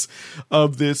of this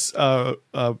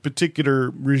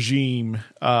particular regime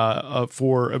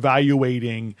for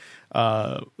evaluating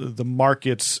the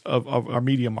markets of our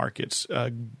media markets,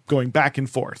 going back and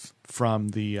forth from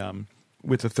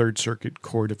with the Third Circuit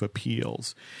Court of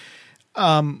Appeals.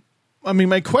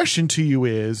 My question to you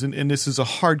is, and this is a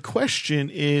hard question,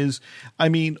 is,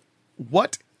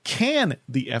 what can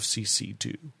the FCC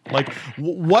do? Like,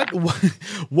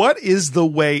 what is the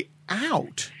way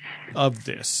out of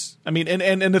this? And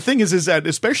the thing is that,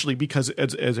 especially because,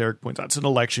 as Eric points out, it's an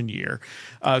election year,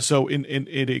 so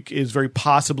it is very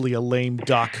possibly a lame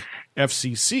duck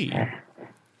FCC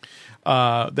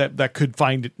that could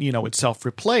find itself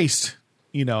replaced,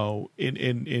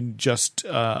 in just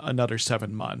another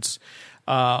 7 months.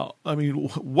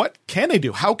 What can they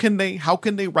do? How can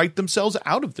they write themselves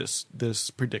out of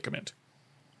this predicament?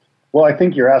 Well, I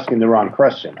think you're asking the wrong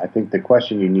question. I think the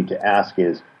question you need to ask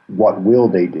is, what will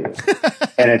they do?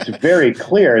 And it's very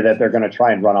clear that they're going to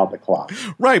try and run out the clock.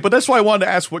 Right, but that's why I wanted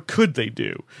to ask, what could they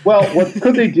do? Well, what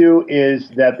could they do is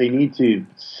that they need to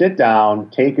sit down,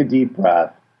 take a deep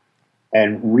breath,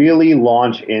 and really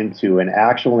launch into an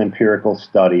actual empirical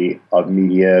study of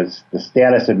the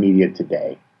status of media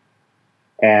today.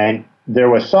 And there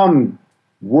was some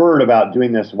word about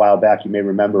doing this a while back. You may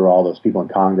remember all those people in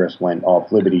Congress went all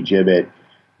flibbity-gibbet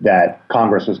that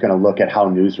Congress was going to look at how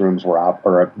newsrooms were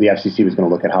or the FCC was going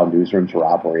to look at how newsrooms were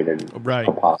operated. Right.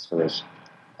 Preposterous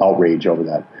outrage over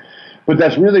that. But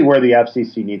that's really where the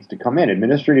FCC needs to come in.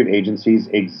 Administrative agencies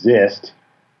exist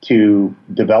to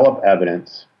develop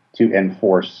evidence to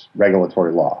enforce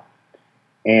regulatory law.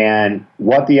 And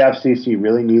what the FCC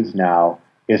really needs now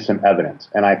is some evidence.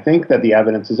 And I think that the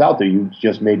evidence is out there. You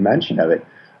just made mention of it.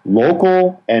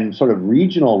 Local and sort of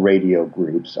regional radio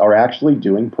groups are actually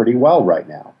doing pretty well right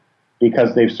now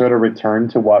because they've sort of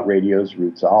returned to what radio's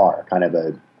roots are, kind of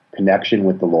a connection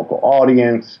with the local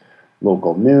audience,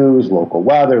 local news, local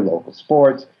weather, local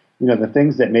sports. The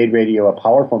things that made radio a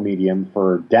powerful medium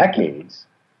for decades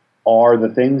are the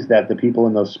things that the people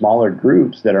in those smaller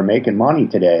groups that are making money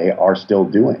today are still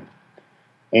doing.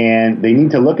 And they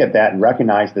need to look at that and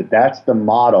recognize that that's the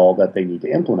model that they need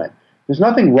to implement. There's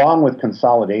nothing wrong with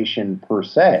consolidation per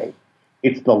se.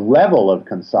 It's the level of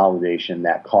consolidation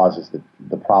that causes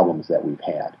the problems that we've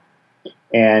had.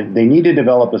 And they need to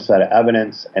develop a set of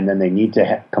evidence, and then they need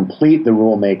to complete the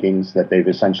rulemakings that they've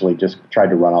essentially just tried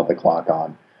to run out the clock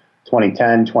on.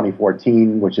 2010,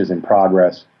 2014, which is in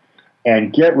progress,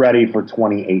 and get ready for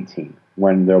 2018,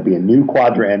 when there'll be a new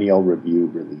quadrennial review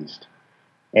released.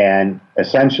 And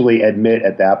essentially admit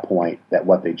at that point that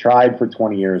what they tried for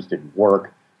 20 years didn't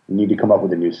work. We need to come up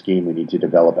with a new scheme. We need to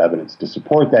develop evidence to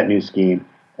support that new scheme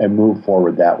and move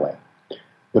forward that way.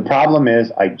 The problem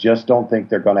is, I just don't think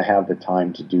they're going to have the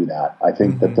time to do that. I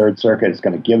think the Third Circuit is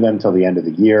going to give them till the end of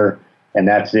the year, and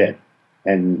that's it.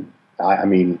 And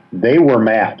they were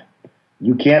mad.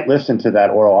 You can't listen to that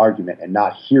oral argument and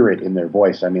not hear it in their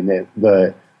voice.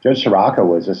 The Judge Sirica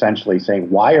was essentially saying,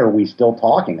 why are we still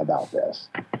talking about this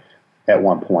at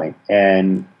one point?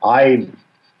 And I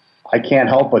can't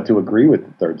help but to agree with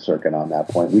the Third Circuit on that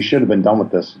point. We should have been done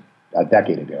with this a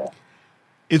decade ago.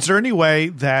 Is there any way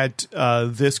that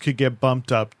this could get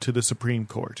bumped up to the Supreme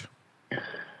Court?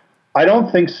 I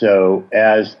don't think so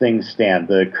as things stand.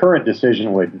 The current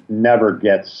decision would never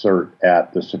get cert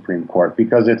at the Supreme Court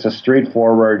because it's a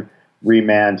straightforward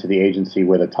remand to the agency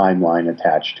with a timeline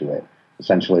attached to it.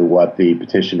 Essentially what the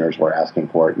petitioners were asking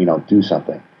for, do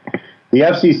something. The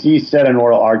FCC said in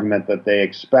oral argument that they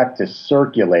expect to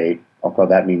circulate, although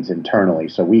that means internally,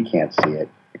 so we can't see it,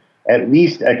 at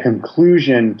least a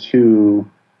conclusion to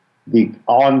the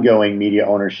ongoing media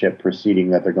ownership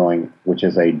proceeding that they're going, which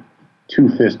is a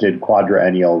two-fisted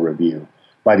quadrennial review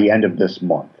by the end of this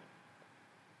month.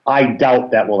 I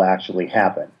doubt that will actually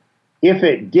happen. If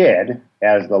it did,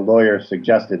 as the lawyer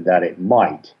suggested that it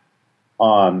might,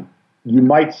 you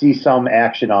might see some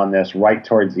action on this right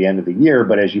towards the end of the year,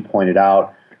 but as you pointed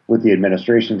out, with the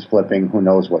administration's flipping, who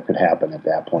knows what could happen at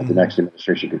that point. The next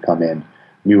administration could come in,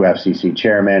 new FCC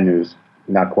chairman who's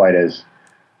not quite as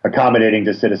accommodating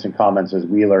to citizen comments as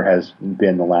Wheeler has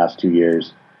been the last 2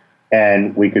 years.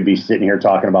 And we could be sitting here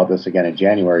talking about this again in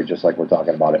January, just like we're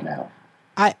talking about it now.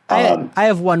 I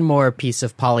have one more piece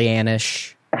of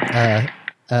Pollyannish. I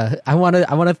want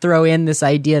to throw in this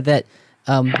idea that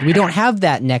we don't have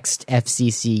that next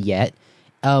FCC yet.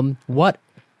 What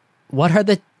are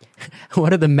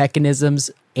the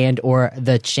mechanisms and or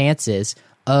the chances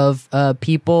of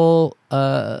people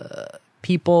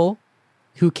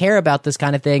who care about this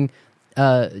kind of thing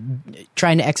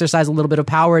trying to exercise a little bit of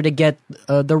power to get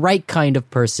the right kind of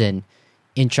person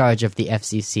in charge of the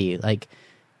FCC. Like,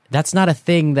 that's not a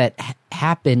thing that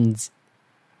happens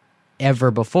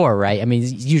ever before, right? I mean,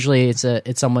 usually it's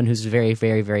someone who's very,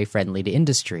 very, very friendly to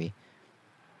industry.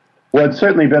 Well, it's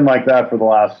certainly been like that for the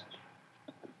last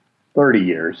 30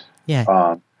 years.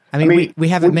 Yeah. I mean, we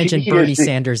haven't mentioned Bernie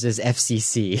Sanders'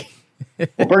 FCC.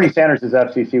 Well, Bernie Sanders'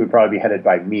 FCC would probably be headed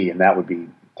by me, and that would be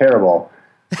terrible.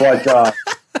 But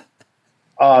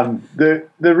the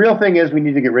real thing is we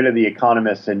need to get rid of the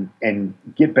economists and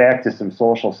get back to some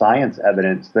social science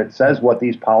evidence that says what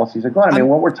these policies are going. I mean,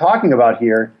 what we're talking about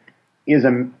here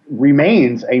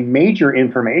remains a major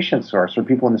information source for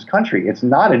people in this country. It's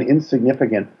not an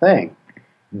insignificant thing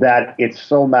that it's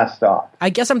so messed up. I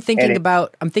guess I'm thinking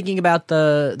about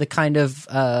the kind of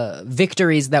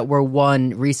victories that were won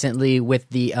recently with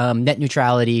the net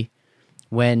neutrality,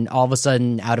 when all of a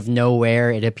sudden, out of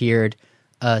nowhere, it appeared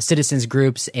citizens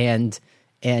groups and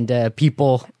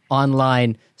people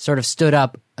online sort of stood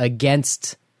up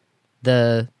against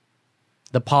the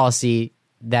policy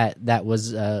that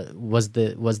was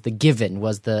the given,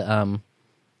 was the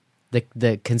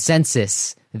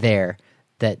consensus there,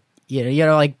 that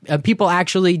like people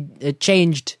actually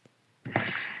changed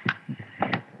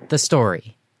the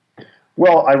story.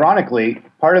 Well, ironically,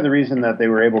 part of the reason that they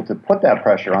were able to put that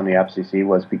pressure on the FCC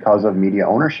was because of media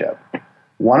ownership.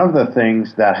 One of the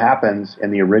things that happens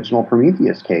in the original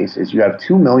Prometheus case is you have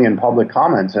 2 million public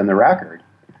comments in the record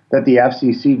that the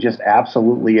FCC just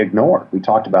absolutely ignored. We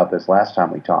talked about this last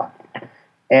time we talked.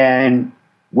 And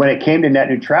when it came to net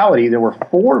neutrality, there were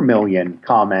 4 million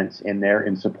comments in there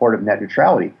in support of net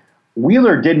neutrality.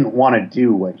 Wheeler didn't want to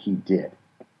do what he did.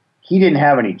 He didn't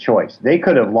have any choice. They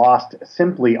could have lost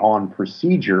simply on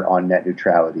procedure on net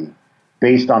neutrality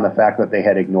based on the fact that they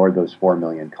had ignored those 4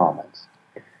 million comments.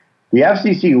 The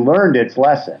FCC learned its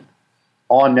lesson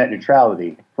on net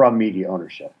neutrality from media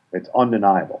ownership. It's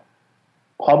undeniable.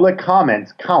 Public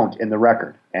comments count in the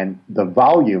record, and the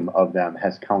volume of them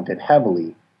has counted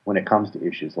heavily when it comes to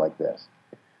issues like this.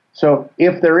 So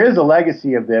if there is a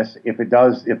legacy of this, if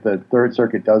the Third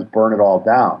Circuit does burn it all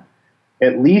down,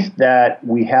 at least that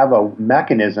we have a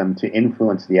mechanism to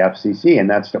influence the FCC, and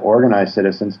that's to organize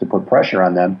citizens to put pressure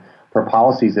on them for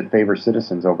policies that favor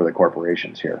citizens over the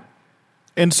corporations here.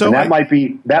 And that might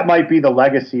be the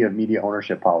legacy of media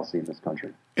ownership policy in this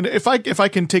country. And if I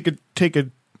can take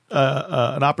an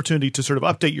opportunity to sort of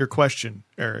update your question,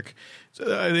 Eric,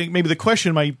 so I think maybe the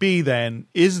question might be then: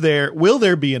 will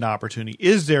there be an opportunity?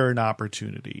 Is there an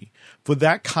opportunity for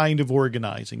that kind of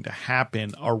organizing to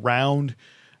happen around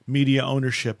media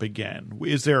ownership again?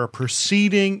 Is there a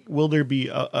proceeding? Will there be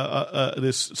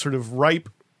this sort of ripe,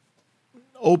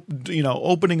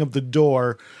 opening of the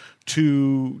door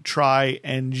to try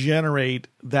and generate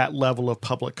that level of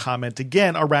public comment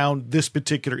again around this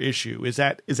particular issue? Is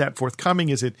that forthcoming?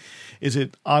 Is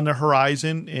it on the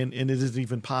horizon, and is it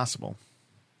even possible?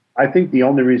 I think the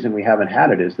only reason we haven't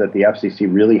had it is that the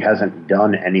FCC really hasn't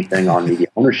done anything on media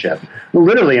ownership,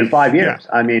 literally in 5 years.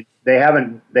 Yeah. I mean, they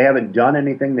haven't done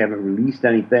anything. They haven't released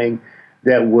anything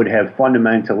that would have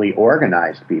fundamentally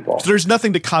organized people. So there's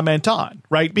nothing to comment on,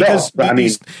 right? Because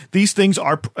these things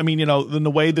are, in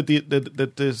the way that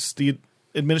the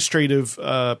administrative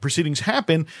proceedings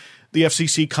happen, the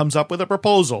FCC comes up with a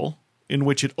proposal in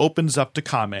which it opens up to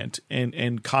comment,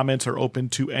 and comments are open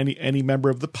to any member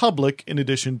of the public, in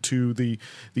addition to the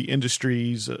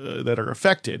industries that are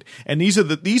affected. And these are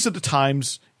the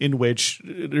times in which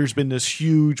there's been this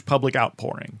huge public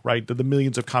outpouring, right? The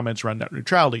millions of comments around net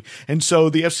neutrality. And so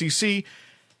the FCC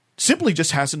simply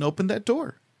just hasn't opened that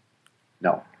door.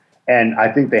 No. And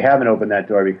I think they haven't opened that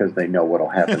door because they know what will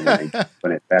happen when they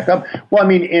open it back up. Well,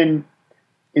 in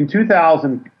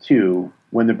 2002,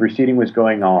 when the proceeding was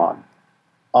going on,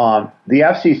 the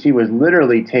FCC was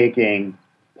literally taking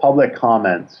public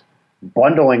comments,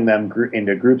 bundling them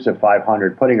into groups of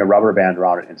 500, putting a rubber band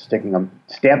around it and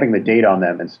stamping the date on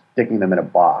them and sticking them in a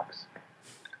box.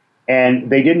 And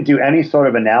they didn't do any sort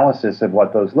of analysis of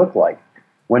what those looked like.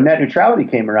 When net neutrality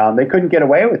came around, they couldn't get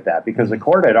away with that because the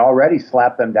court had already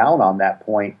slapped them down on that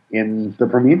point in the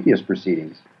Prometheus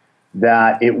proceedings,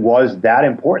 that it was that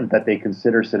important that they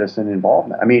consider citizen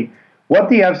involvement. What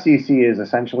the FCC is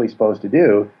essentially supposed to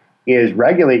do is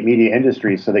regulate media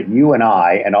industries so that you and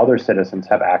I and other citizens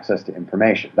have access to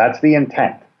information. That's the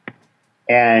intent.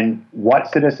 And what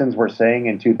citizens were saying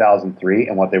in 2003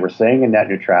 and what they were saying in net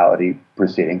neutrality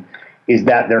proceeding is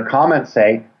that their comments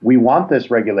say, we want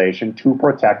this regulation to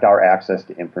protect our access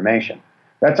to information.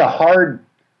 That's a hard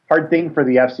thing for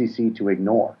the FCC to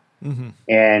ignore.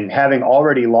 And having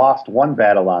already lost one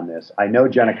battle on this, I know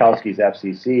Janikowski's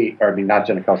FCC, or I mean, not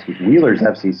Janikowski's, Wheeler's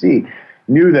FCC,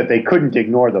 knew that they couldn't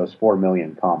ignore those 4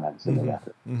 million comments in the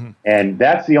record. And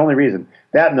that's the only reason.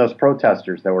 That and those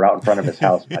protesters that were out in front of his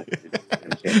house.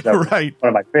 Right. One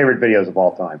of my favorite videos of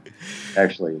all time,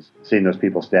 actually, is seeing those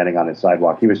people standing on his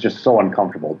sidewalk. He was just so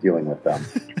uncomfortable dealing with them.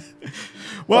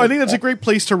 Well, I think that's a great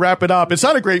place to wrap it up. It's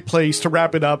not a great place to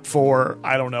wrap it up for,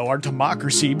 I don't know, our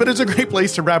democracy, but it's a great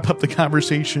place to wrap up the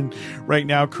conversation right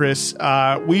now, Chris.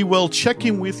 We will check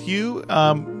in with you.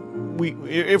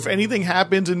 If anything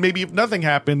happens, and maybe if nothing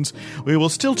happens, we will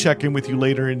still check in with you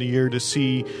later in the year to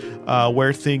see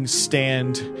where things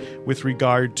stand with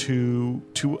regard to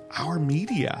our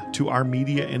media,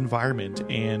 environment,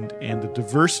 and the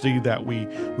diversity that we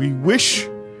wish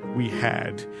we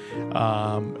had,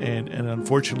 and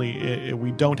unfortunately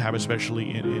we don't have,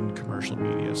 especially in commercial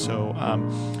media. So,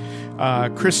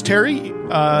 Chris Terry,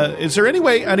 is there any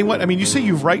way anyone? I mean, you say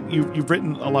you've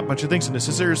written a bunch of things in this.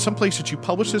 Is there some place that you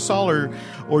publish this all, or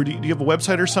do you have a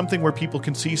website or something where people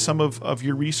can see some of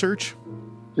your research?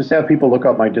 Just have people look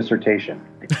up my dissertation.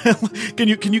 Can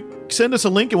you send us a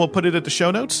link and we'll put it at the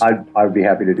show notes? I'd be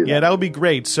happy to do that. Yeah, that would be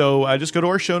great. So just go to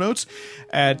our show notes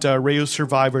at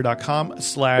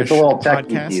rayosurvivor.com/podcast. It's a little tech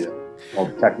nerdy. So.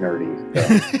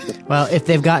 Well, if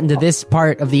they've gotten to this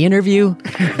part of the interview,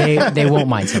 they won't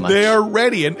mind so much. They are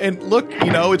ready. And look,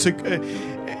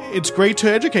 it's great to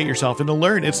educate yourself and to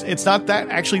learn. It's not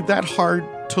that hard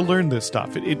to learn this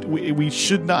stuff. We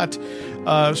should not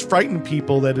frighten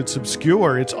people that it's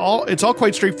obscure. It's all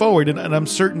quite straightforward, and I'm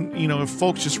certain, if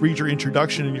folks just read your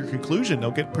introduction and your conclusion,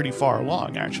 they'll get pretty far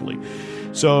along, actually.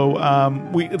 So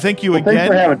we thank you again. Thanks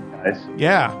for having me, guys.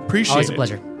 Yeah, appreciate it. Always a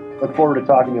pleasure. Look forward to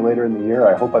talking to you later in the year.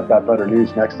 I hope I've got better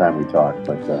news next time we talk,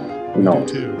 but who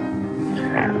knows? You too.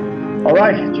 All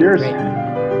right, cheers. Great.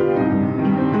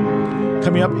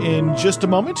 Coming up in just a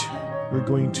moment, we're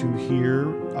going to hear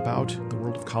about the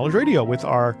world of college radio with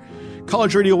our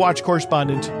College Radio Watch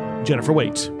correspondent, Jennifer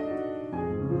Waits.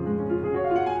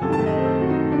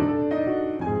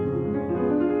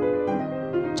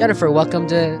 Jennifer, welcome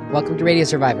to Radio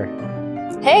Survivor.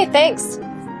 Hey, thanks.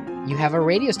 You have a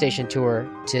radio station tour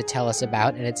to tell us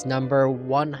about, and it's number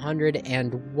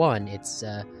 101.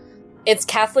 It's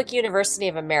Catholic University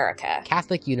of America.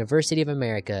 Catholic University of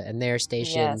America, and their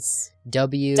station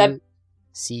WCUA.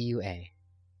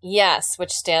 Yes,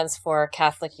 which stands for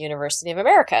Catholic University of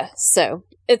America. So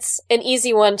it's an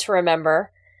easy one to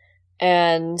remember.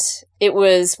 And it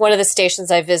was one of the stations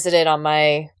I visited on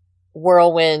my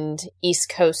Whirlwind East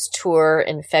Coast tour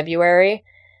in February.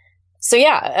 So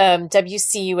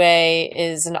WCUA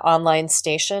is an online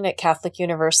station at Catholic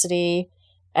University.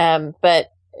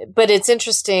 But it's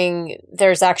interesting.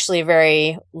 There's actually a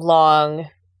very long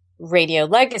radio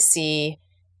legacy.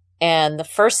 And the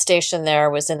first station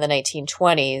there was in the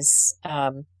 1920s.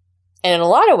 And in a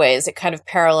lot of ways, it kind of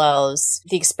parallels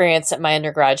the experience at my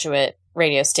undergraduate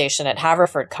radio station at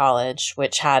Haverford College,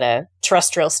 which had a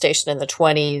terrestrial station in the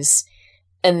 20s.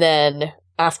 And then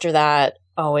after that,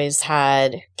 always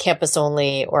had campus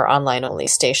only or online only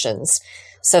stations.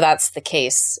 So that's the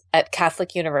case at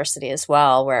Catholic University as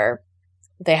well, where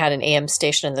they had an AM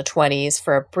station in the 20s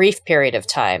for a brief period of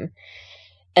time.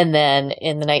 And then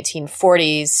in the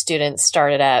 1940s, students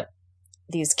started up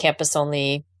these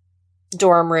campus-only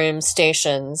dorm room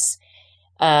stations,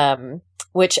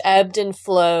 which ebbed and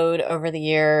flowed over the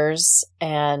years.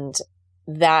 And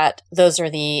those are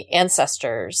the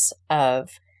ancestors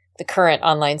of the current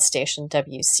online station,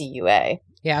 WCUA.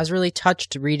 Yeah, I was really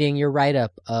touched reading your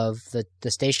write-up of the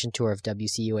station tour of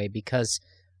WCUA because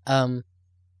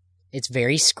it's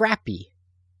very scrappy.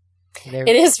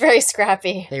 It is very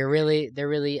scrappy. They're really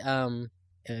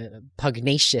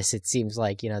pugnacious. It seems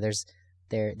like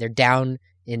they're down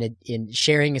in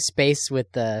sharing a space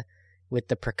with the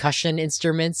percussion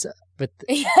instruments.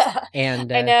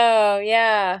 And I know,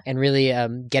 yeah, and really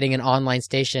getting an online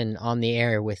station on the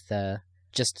air with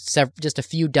just a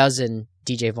few dozen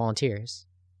DJ volunteers.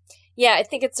 Yeah, I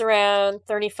think it's around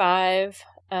 35.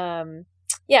 Around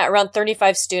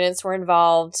 35 students were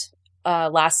involved.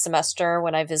 Last semester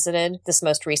when I visited, this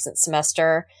most recent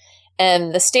semester,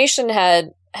 and the station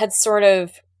had sort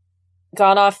of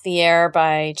gone off the air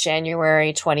by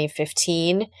January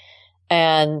 2015,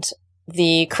 and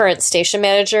the current station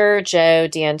manager, Joe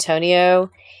D'Antonio,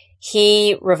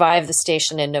 he revived the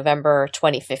station in November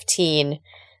 2015.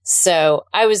 So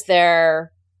I was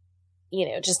there,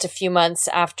 just a few months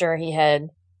after he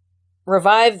had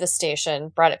revived the station,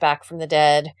 brought it back from the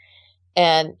dead.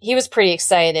 And he was pretty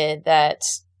excited that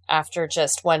after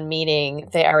just one meeting,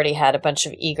 they already had a bunch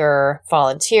of eager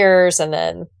volunteers. And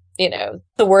then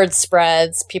the word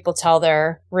spreads, people tell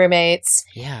their roommates.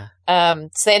 Yeah. So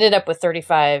they ended up with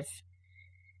 35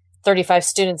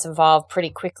 students involved pretty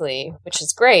quickly, which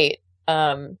is great.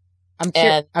 I'm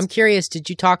curious, did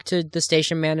you talk to the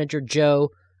station manager,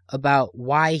 Joe, about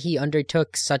why he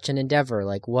undertook such an endeavor?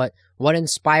 Like what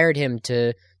inspired him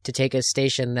to take a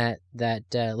station that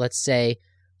let's say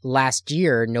last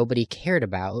year nobody cared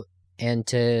about, and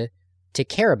to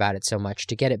care about it so much,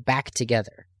 to get it back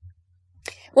together?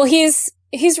 Well, he's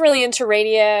really into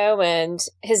radio, and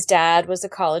his dad was a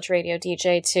college radio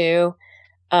DJ too.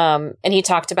 And he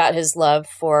talked about his love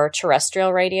for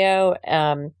terrestrial radio,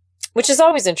 which is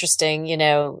always interesting.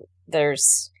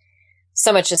 There's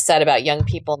so much is said about young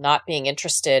people not being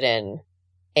interested in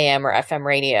AM or FM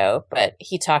radio, but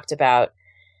he talked about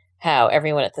how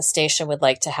everyone at the station would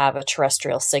like to have a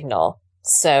terrestrial signal.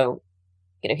 So,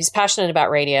 he's passionate about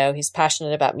radio. He's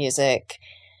passionate about music.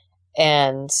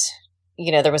 And,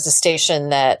 there was a station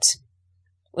that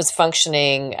was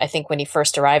functioning, I think, when he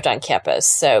first arrived on campus.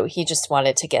 So he just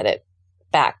wanted to get it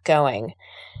back going.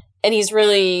 And he's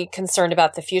really concerned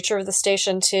about the future of the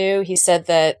station too. He said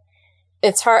that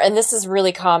it's hard, and this is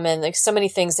really common, like so many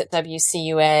things at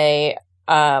WCUA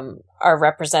are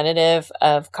representative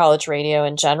of college radio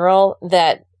in general,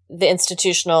 that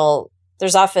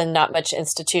there's often not much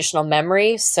institutional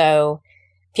memory. So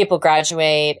people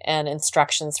graduate and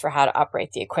instructions for how to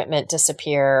operate the equipment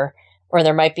disappear, or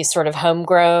there might be sort of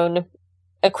homegrown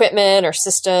equipment or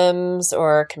systems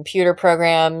or computer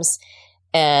programs.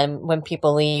 And when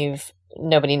people leave,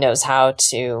 nobody knows how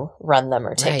to run them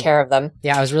or take care of them.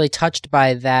 Yeah, I was really touched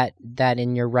by that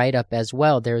in your write-up as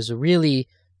well. There's really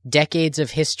decades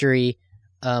of history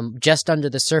just under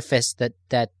the surface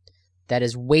that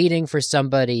is waiting for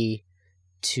somebody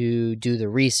to do the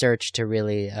research, to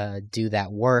really do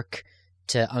that work,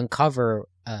 to uncover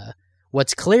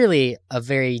what's clearly a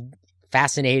very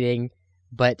fascinating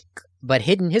but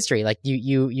hidden history. Like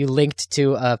you linked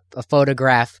to a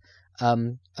photograph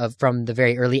from the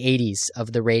very early 80s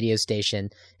of the radio station,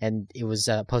 and it was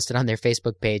posted on their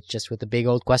Facebook page just with a big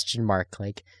old question mark.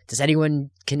 Like,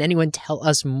 can anyone tell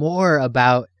us more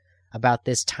about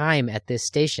this time at this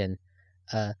station?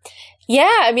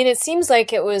 It seems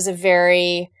like it was a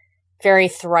very, very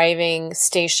thriving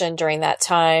station during that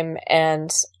time.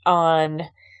 And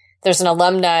there's an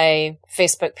alumni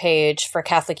Facebook page for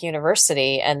Catholic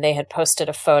University, and they had posted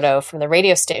a photo from the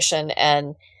radio station,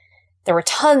 and there were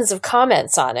tons of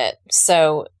comments on it.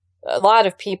 So a lot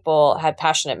of people had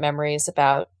passionate memories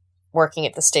about working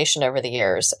at the station over the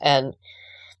years. And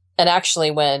actually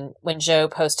when Joe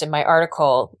posted my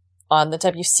article on the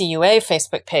WCUA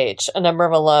Facebook page, a number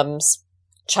of alums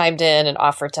chimed in and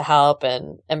offered to help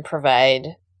and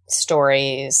provide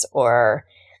stories or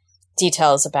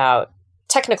details about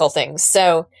technical things.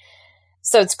 So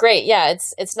it's great. Yeah,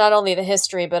 it's not only the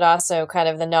history, but also kind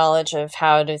of the knowledge of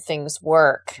how do things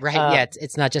work. Right. Yeah,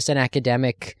 it's not just an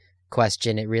academic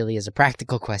question. It really is a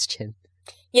practical question.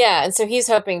 Yeah, and so he's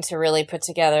hoping to really put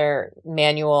together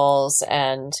manuals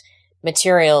and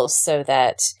materials so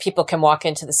that people can walk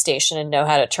into the station and know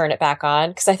how to turn it back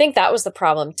on. Because I think that was the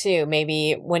problem too.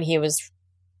 Maybe when he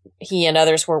and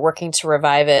others were working to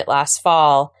revive it last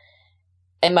fall,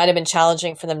 it might have been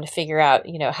challenging for them to figure out,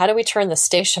 how do we turn the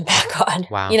station back on?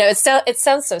 Wow. It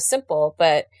sounds so simple,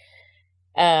 but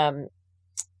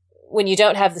when you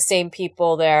don't have the same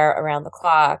people there around the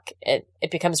clock, it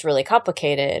becomes really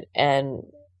complicated, and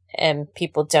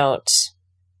people don't,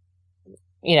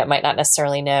 might not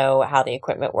necessarily know how the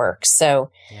equipment works.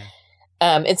 So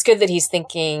it's good that he's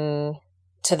thinking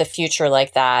to the future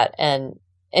like that. And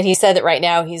he said that right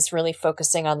now he's really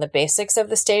focusing on the basics of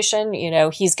the station.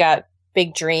 He's got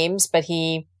big dreams, but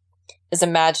he is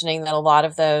imagining that a lot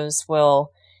of those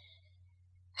will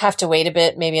have to wait a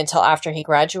bit, maybe until after he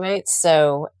graduates.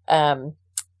 So,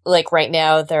 like right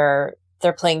now they're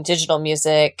playing digital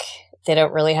music. They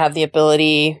don't really have the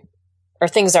ability, or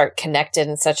things aren't connected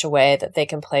in such a way that they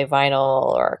can play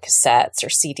vinyl or cassettes or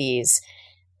CDs,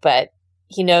 but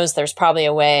he knows there's probably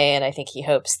a way. And I think he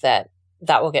hopes that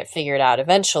will get figured out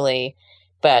eventually.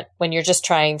 But when you're just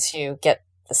trying to get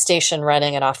the station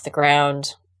running and off the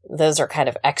ground, those are kind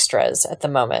of extras at the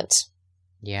moment.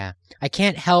 Yeah. I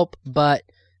can't help but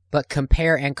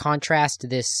compare and contrast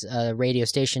this radio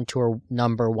station tour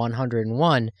number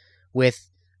 101 with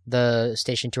the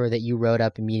station tour that you wrote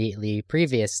up immediately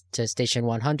previous to station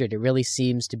 100. It really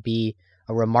seems to be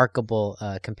a remarkable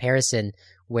comparison,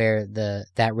 where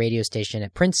that radio station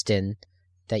at Princeton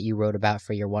that you wrote about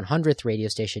for your 100th radio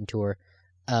station tour,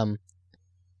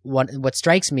 what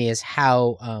strikes me is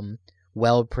how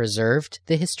well preserved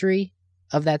the history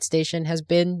of that station has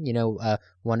been.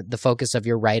 The focus of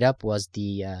your write up was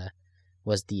the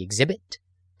exhibit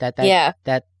that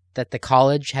the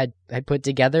college had put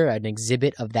together, an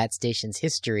exhibit of that station's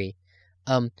history.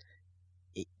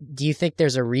 Do you think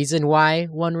there's a reason why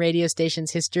one radio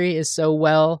station's history is so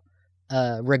well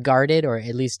regarded, or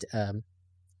at least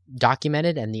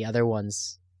documented, and the other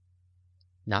one's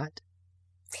not?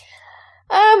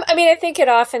 I think it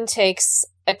often takes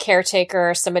a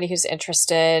caretaker, somebody who's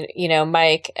interested.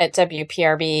 Mike at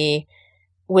WPRB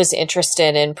was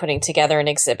interested in putting together an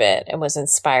exhibit and was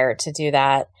inspired to do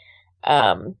that.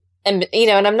 And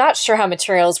I'm not sure how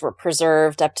materials were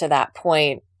preserved up to that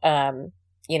point.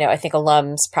 I think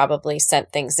alums probably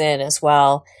sent things in as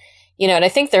well. And I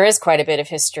think there is quite a bit of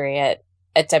history at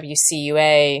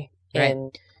WCUA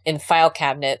in file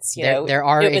cabinets. There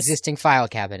are existing file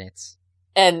cabinets.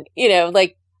 And,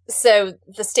 so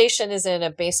the station is in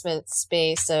a basement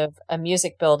space of a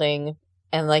music building.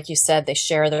 And like you said, they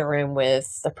share the room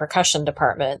with the percussion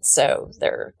department. So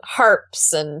there are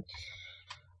harps and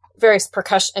various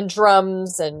percussion and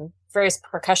drums and various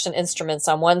percussion instruments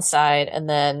on one side. And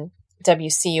then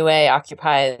WCUA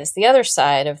occupies the other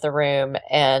side of the room.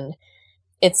 And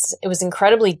it was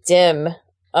incredibly dim.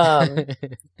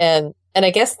 And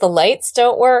I guess the lights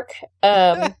don't work.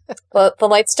 Well, the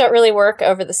lights don't really work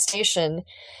over the station.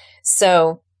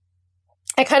 So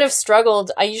I kind of struggled.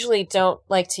 I usually don't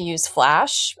like to use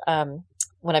flash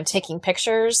when I'm taking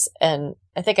pictures. And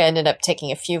I think I ended up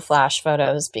taking a few flash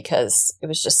photos because it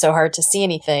was just so hard to see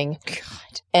anything.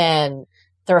 God. And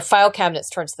there were file cabinets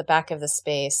towards the back of the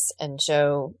space. And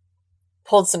Joe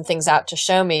pulled some things out to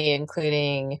show me,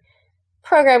 including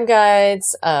program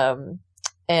guides. And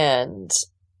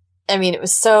it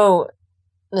was so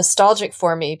nostalgic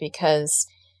for me because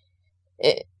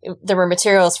there were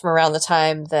materials from around the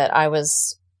time that I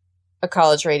was a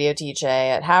college radio DJ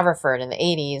at Haverford in the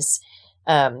 80s.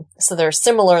 So there are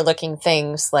similar looking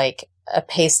things like a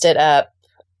pasted up,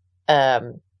 I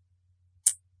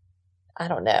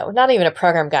don't know, not even a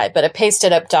program guide, but a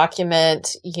pasted up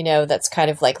document, that's kind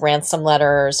of like ransom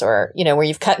letters or, where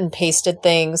you've cut and pasted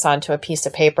things onto a piece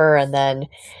of paper and then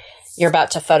you're about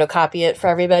to photocopy it for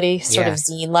everybody, sort of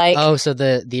zine-like. Oh, so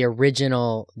the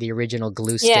original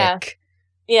glue stick.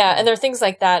 Yeah, and there are things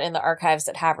like that in the archives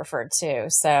at Haverford too.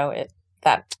 So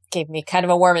that gave me kind of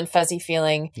a warm and fuzzy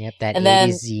feeling. Yep, that and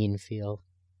 80s zine feel.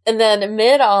 And then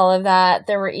amid all of that,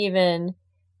 there were even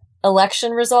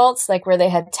election results, like where they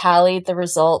had tallied the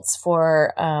results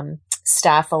for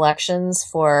staff elections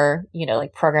for,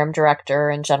 like program director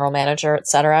and general manager, et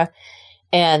cetera.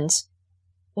 And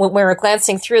when we were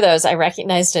glancing through those, I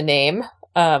recognized a name,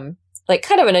 like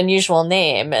kind of an unusual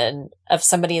name, and of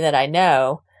somebody that I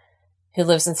know who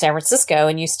lives in San Francisco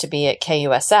and used to be at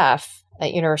KUSF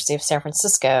at University of San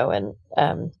Francisco,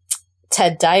 and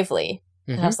Ted Dively.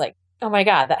 Mm-hmm. And I was like, oh my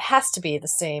God, that has to be the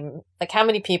same. Like, how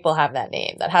many people have that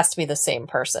name? That has to be the same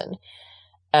person.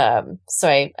 So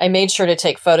I made sure to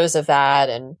take photos of that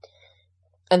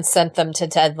and sent them to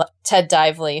Ted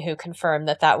Dively, who confirmed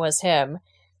that was him.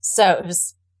 So it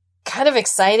was kind of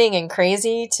exciting and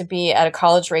crazy to be at a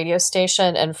college radio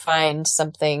station and find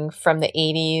something from the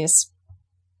 80s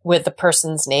with the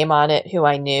person's name on it who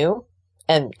I knew,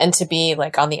 and to be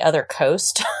like on the other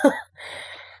coast,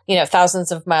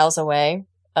 thousands of miles away.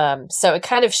 So it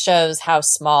kind of shows how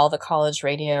small the college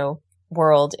radio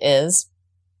world is.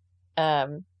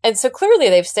 And so clearly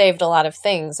they've saved a lot of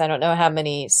things. I don't know how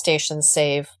many stations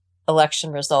save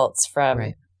election results from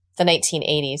the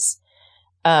 1980s.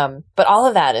 But all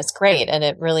of that is great, and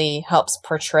it really helps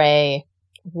portray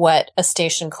what a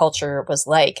station culture was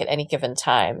like at any given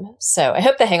time. So I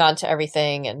hope they hang on to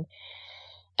everything, and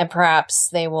perhaps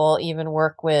they will even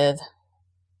work with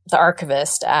the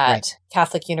archivist at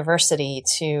Catholic University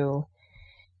to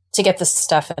get this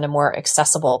stuff in a more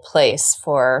accessible place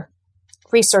for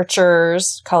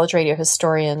researchers, college radio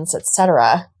historians,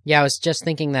 etc. Yeah, I was just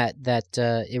thinking that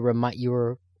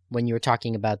when you were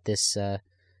talking about this.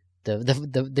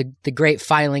 The great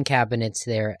filing cabinets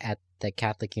there at the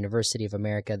Catholic University of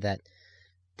America, that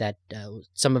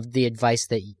some of the advice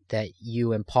that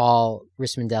you and Paul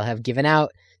Rismandel have given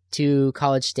out to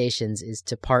college stations is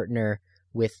to partner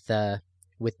with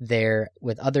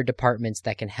other departments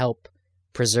that can help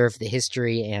preserve the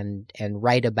history and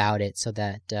write about it, so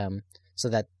that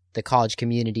the college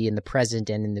community in the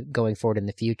present and going forward in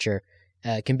the future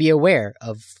can be aware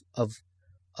of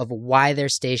why their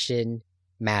station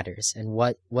matters and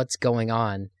what's going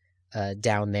on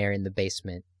down there in the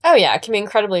basement. Oh yeah, it can be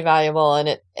incredibly valuable,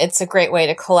 and it's a great way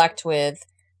to collect with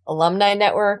alumni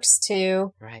networks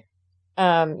too. Right.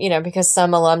 Because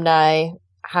some alumni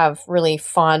have really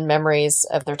fond memories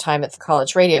of their time at the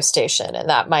college radio station, and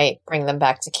that might bring them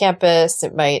back to campus.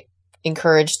 It might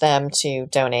encourage them to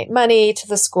donate money to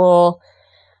the school.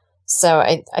 So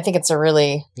I think it's a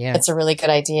really good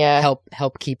idea.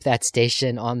 Help keep that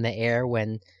station on the air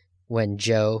when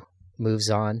Joe moves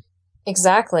on.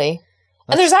 Exactly.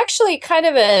 And there's actually kind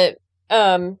of a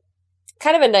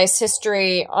nice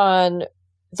history on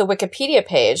the Wikipedia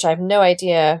page. I have no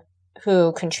idea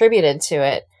who contributed to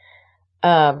it.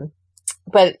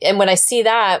 But when I see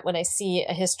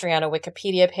a history on a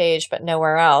Wikipedia page, but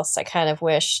nowhere else, I kind of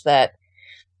wish that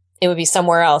it would be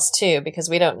somewhere else too, because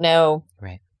we don't know.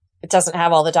 Right. It doesn't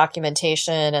have all the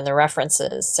documentation and the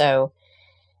references. So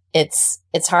it's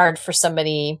hard for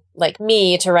somebody like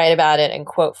me to write about it and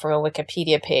quote from a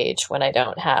Wikipedia page when I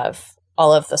don't have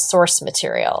all of the source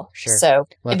material. Sure. So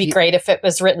it'd be great if it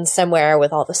was written somewhere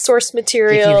with all the source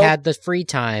material. If you had the free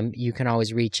time, you can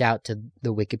always reach out to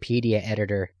the Wikipedia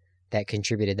editor that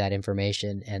contributed that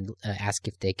information and ask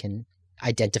if they can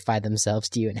identify themselves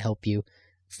to you and help you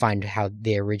find how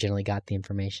they originally got the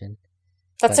information.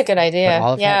 That's a good idea. But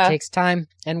all of that takes time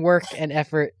and work and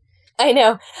effort. I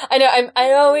know. I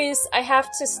have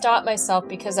to stop myself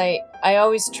because I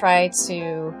always try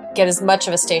to get as much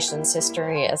of a station's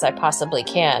history as I possibly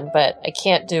can, but I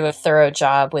can't do a thorough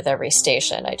job with every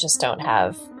station. I just don't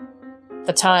have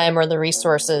the time or the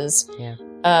resources. Yeah.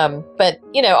 But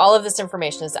all of this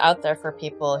information is out there for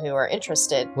people who are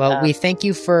interested. Well, we thank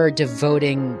you for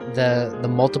devoting the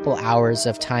multiple hours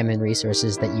of time and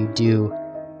resources that you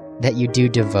do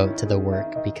devote to the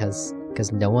work because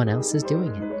no one else is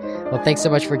doing it. Well, thanks so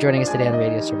much for joining us today on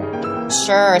Radio Survivor.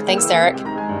 Sure. Thanks, Eric.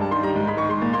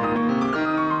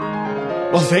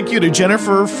 Well, thank you to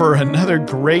Jennifer for another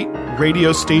great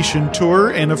radio station tour.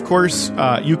 And of course,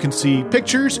 you can see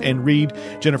pictures and read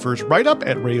Jennifer's write-up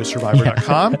at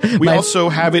radiosurvivor.com. We also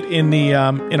have it in the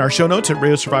in our show notes at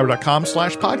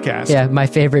radiosurvivor.com/podcast. Yeah, my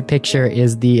favorite picture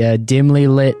is the dimly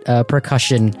lit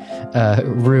percussion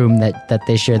room that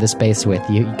they share the space with.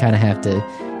 You kind of have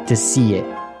to see it.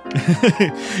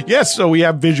 Yes, so we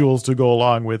have visuals to go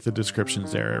along with the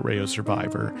descriptions there at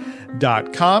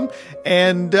radiosurvivor.com.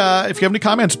 And if you have any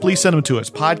comments, please send them to us.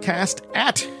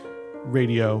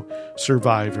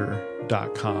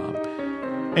 podcast@radiosurvivor.com.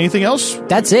 Anything else?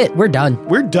 That's it. We're done.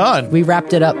 We're done. We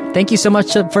wrapped it up. Thank you so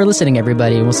much for listening,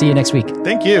 everybody, and we'll see you next week.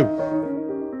 Thank you.